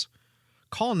fees.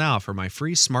 Call now for my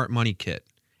free Smart Money kit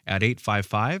at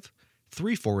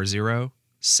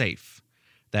 855-340-SAFE.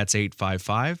 That's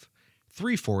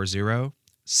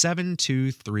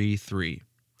 855-340-7233.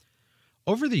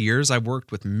 Over the years, I've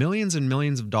worked with millions and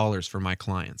millions of dollars for my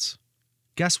clients.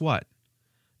 Guess what?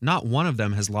 Not one of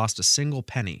them has lost a single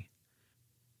penny.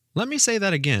 Let me say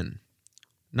that again.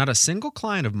 Not a single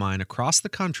client of mine across the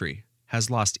country has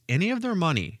lost any of their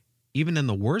money, even in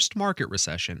the worst market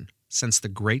recession since the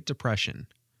Great Depression.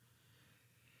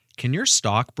 Can your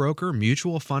stockbroker,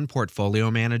 mutual fund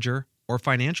portfolio manager, or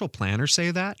financial planner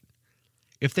say that?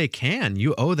 If they can,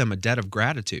 you owe them a debt of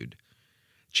gratitude.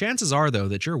 Chances are, though,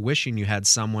 that you're wishing you had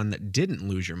someone that didn't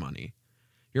lose your money.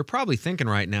 You're probably thinking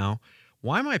right now,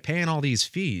 why am I paying all these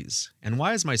fees? And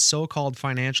why is my so-called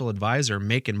financial advisor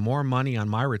making more money on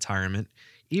my retirement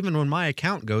even when my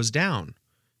account goes down?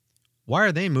 Why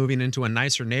are they moving into a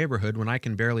nicer neighborhood when I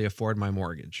can barely afford my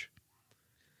mortgage?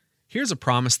 Here's a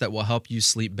promise that will help you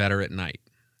sleep better at night.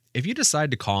 If you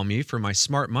decide to call me for my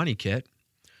Smart Money kit,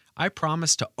 I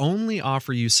promise to only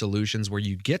offer you solutions where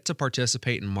you get to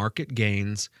participate in market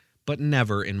gains, but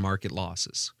never in market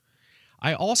losses.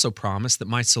 I also promise that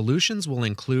my solutions will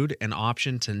include an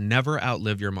option to never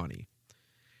outlive your money.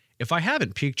 If I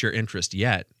haven't piqued your interest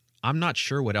yet, I'm not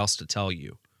sure what else to tell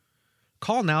you.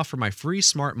 Call now for my free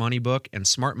Smart Money book and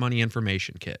Smart Money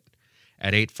information kit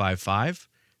at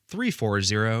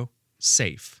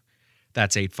 855-340-SAFE.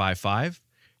 That's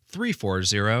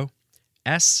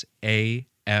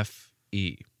 855-340-SAFE.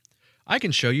 I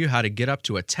can show you how to get up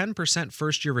to a 10%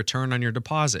 first-year return on your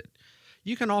deposit.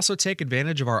 You can also take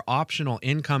advantage of our optional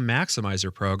Income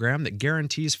Maximizer program that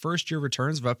guarantees first-year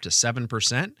returns of up to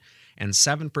 7% and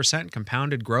 7%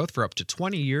 compounded growth for up to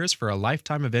 20 years for a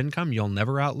lifetime of income you'll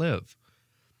never outlive.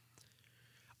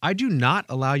 I do not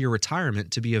allow your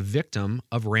retirement to be a victim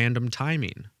of random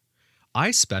timing.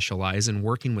 I specialize in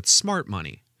working with smart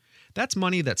money. That's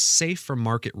money that's safe from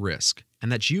market risk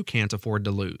and that you can't afford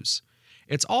to lose.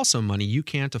 It's also money you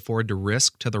can't afford to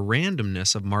risk to the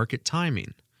randomness of market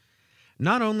timing.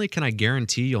 Not only can I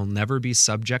guarantee you'll never be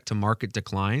subject to market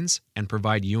declines and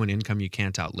provide you an income you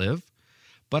can't outlive,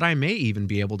 but I may even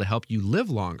be able to help you live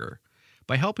longer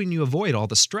by helping you avoid all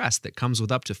the stress that comes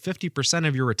with up to 50%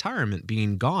 of your retirement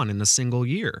being gone in a single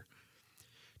year.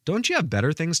 Don't you have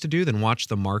better things to do than watch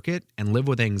the market and live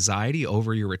with anxiety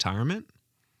over your retirement?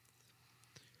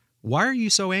 Why are you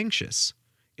so anxious?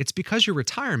 It's because your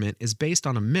retirement is based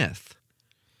on a myth.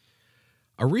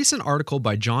 A recent article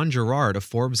by John Gerard of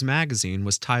Forbes magazine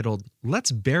was titled,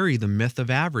 "Let's Bury the Myth of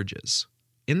Averages."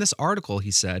 In this article,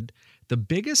 he said, the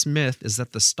biggest myth is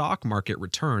that the stock market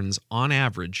returns, on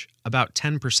average, about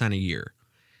 10% a year.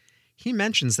 He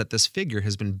mentions that this figure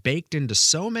has been baked into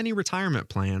so many retirement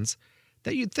plans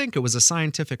that you'd think it was a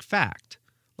scientific fact,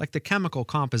 like the chemical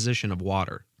composition of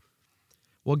water.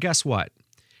 Well, guess what?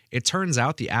 It turns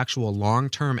out the actual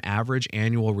long-term average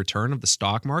annual return of the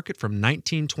stock market from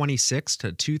 1926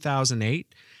 to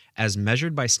 2008, as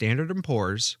measured by Standard &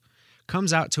 Poor's,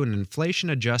 comes out to an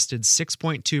inflation-adjusted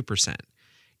 6.2%.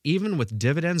 Even with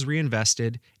dividends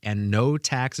reinvested and no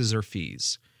taxes or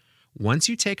fees. Once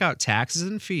you take out taxes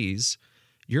and fees,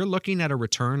 you're looking at a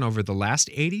return over the last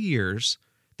 80 years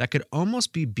that could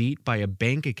almost be beat by a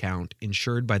bank account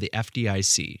insured by the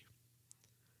FDIC.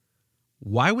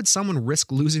 Why would someone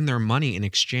risk losing their money in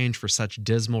exchange for such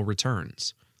dismal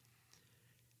returns?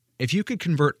 If you could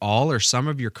convert all or some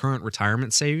of your current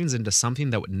retirement savings into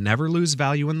something that would never lose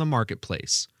value in the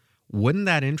marketplace, wouldn't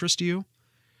that interest you?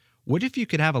 What if you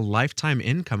could have a lifetime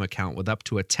income account with up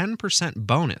to a 10%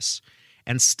 bonus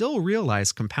and still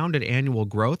realize compounded annual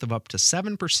growth of up to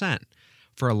 7%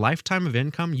 for a lifetime of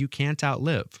income you can't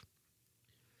outlive?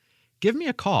 Give me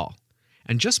a call,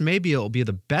 and just maybe it'll be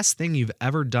the best thing you've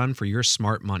ever done for your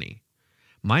smart money.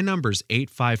 My number's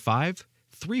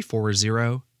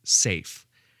 855-340-SAFE.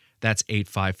 That's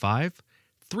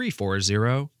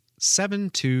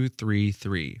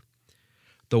 855-340-7233.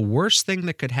 The worst thing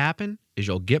that could happen is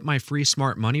you'll get my free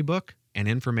Smart Money book and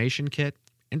information kit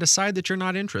and decide that you're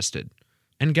not interested.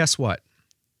 And guess what?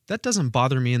 That doesn't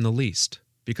bother me in the least,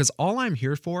 because all I'm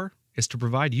here for is to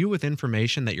provide you with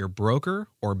information that your broker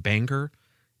or banker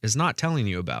is not telling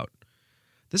you about.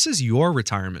 This is your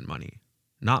retirement money,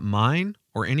 not mine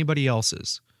or anybody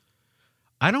else's.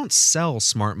 I don't sell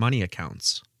smart money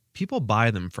accounts. People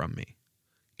buy them from me.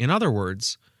 In other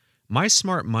words, my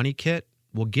Smart Money kit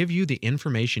will give you the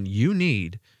information you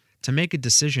need to make a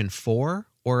decision for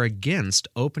or against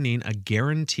opening a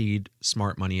guaranteed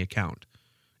smart money account.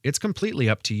 It's completely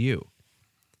up to you.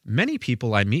 Many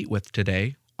people I meet with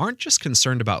today aren't just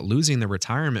concerned about losing their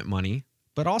retirement money,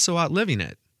 but also outliving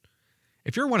it.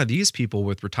 If you're one of these people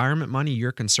with retirement money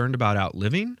you're concerned about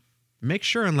outliving, make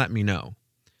sure and let me know.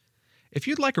 If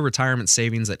you'd like a retirement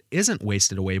savings that isn't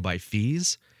wasted away by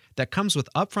fees, that comes with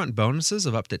upfront bonuses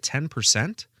of up to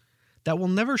 10%, that will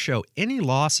never show any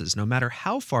losses no matter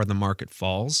how far the market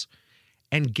falls,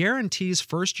 and guarantees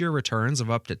first-year returns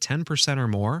of up to 10% or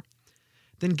more,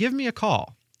 then give me a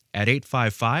call at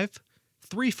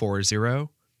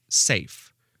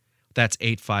 855-340-SAFE. That's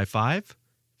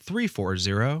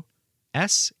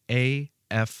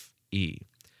 855-340-SAFE.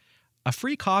 A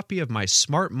free copy of my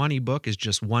Smart Money book is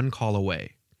just one call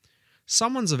away.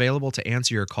 Someone's available to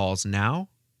answer your calls now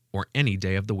or any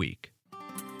day of the week.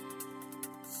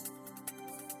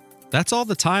 That's all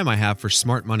the time I have for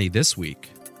Smart Money this week.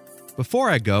 Before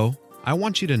I go, I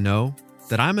want you to know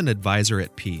that I'm an advisor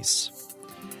at peace.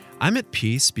 I'm at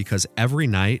peace because every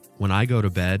night when I go to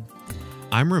bed,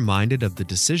 I'm reminded of the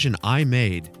decision I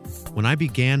made when I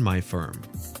began my firm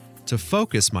to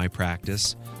focus my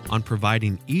practice on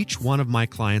providing each one of my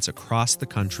clients across the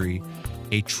country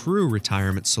a true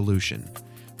retirement solution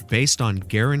based on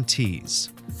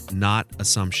guarantees, not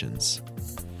assumptions.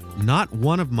 Not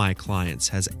one of my clients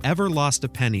has ever lost a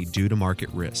penny due to market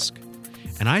risk,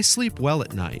 and I sleep well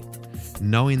at night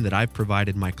knowing that I've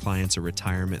provided my clients a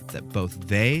retirement that both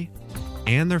they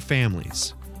and their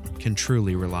families can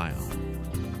truly rely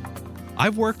on.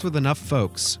 I've worked with enough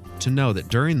folks to know that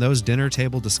during those dinner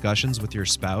table discussions with your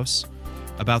spouse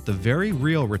about the very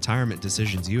real retirement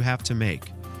decisions you have to make,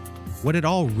 what it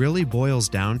all really boils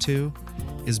down to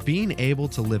is being able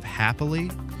to live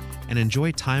happily and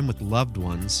enjoy time with loved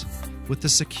ones with the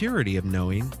security of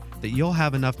knowing that you'll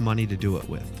have enough money to do it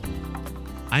with.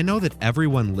 I know that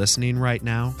everyone listening right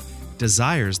now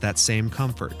desires that same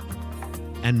comfort,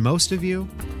 and most of you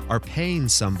are paying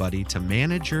somebody to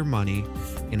manage your money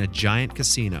in a giant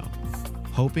casino,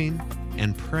 hoping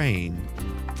and praying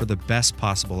for the best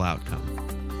possible outcome.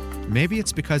 Maybe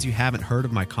it's because you haven't heard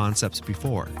of my concepts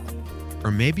before,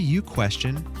 or maybe you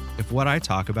question if what I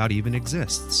talk about even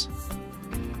exists.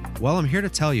 Well, I'm here to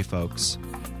tell you folks,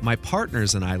 my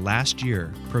partners and I last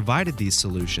year provided these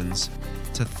solutions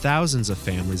to thousands of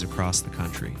families across the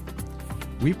country.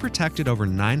 We protected over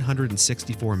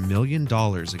 $964 million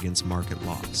against market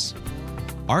loss.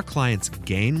 Our clients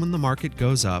gain when the market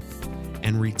goes up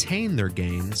and retain their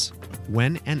gains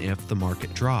when and if the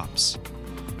market drops.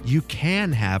 You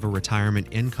can have a retirement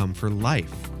income for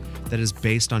life that is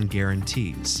based on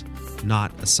guarantees,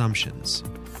 not assumptions.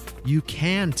 You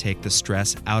can take the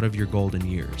stress out of your golden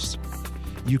years.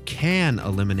 You can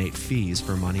eliminate fees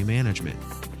for money management.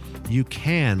 You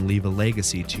can leave a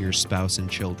legacy to your spouse and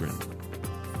children.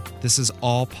 This is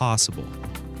all possible.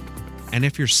 And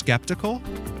if you're skeptical,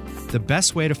 the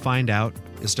best way to find out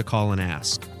is to call and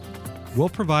ask. We'll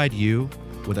provide you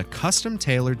with a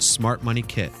custom-tailored Smart Money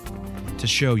Kit to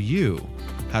show you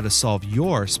how to solve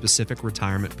your specific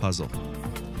retirement puzzle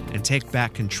and take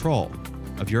back control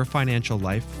of your financial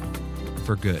life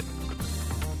for good.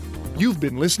 You've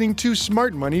been listening to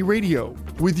Smart Money Radio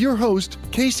with your host,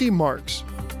 Casey Marks.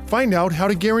 Find out how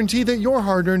to guarantee that your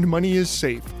hard-earned money is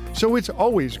safe, so it's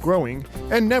always growing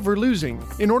and never losing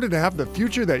in order to have the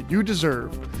future that you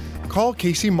deserve. Call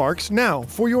Casey Marks now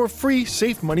for your free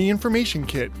Safe Money Information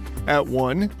Kit at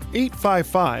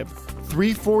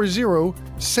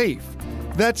 1-855-340-SAFE.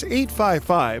 That's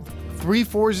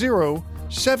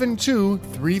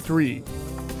 855-340-7233.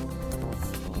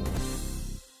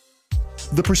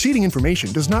 The preceding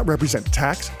information does not represent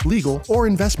tax, legal, or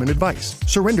investment advice.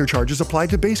 Surrender charges apply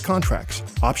to base contracts.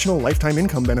 Optional lifetime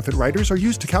income benefit riders are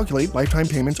used to calculate lifetime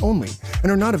payments only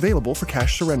and are not available for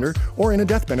cash surrender or in a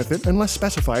death benefit unless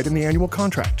specified in the annual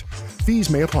contract. Fees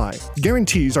may apply.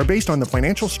 Guarantees are based on the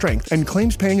financial strength and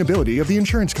claims-paying ability of the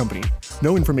insurance company.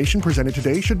 No information presented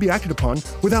today should be acted upon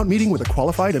without meeting with a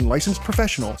qualified and licensed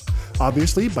professional.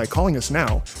 Obviously, by calling us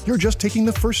now, you're just taking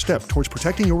the first step towards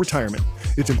protecting your retirement.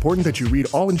 It's important that you read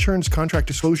all insurance contract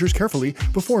disclosures carefully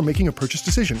before making a purchase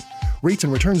decision. Rates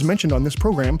and returns mentioned on this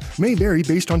program may vary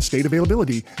based on state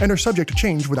availability and are subject to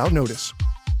change without notice.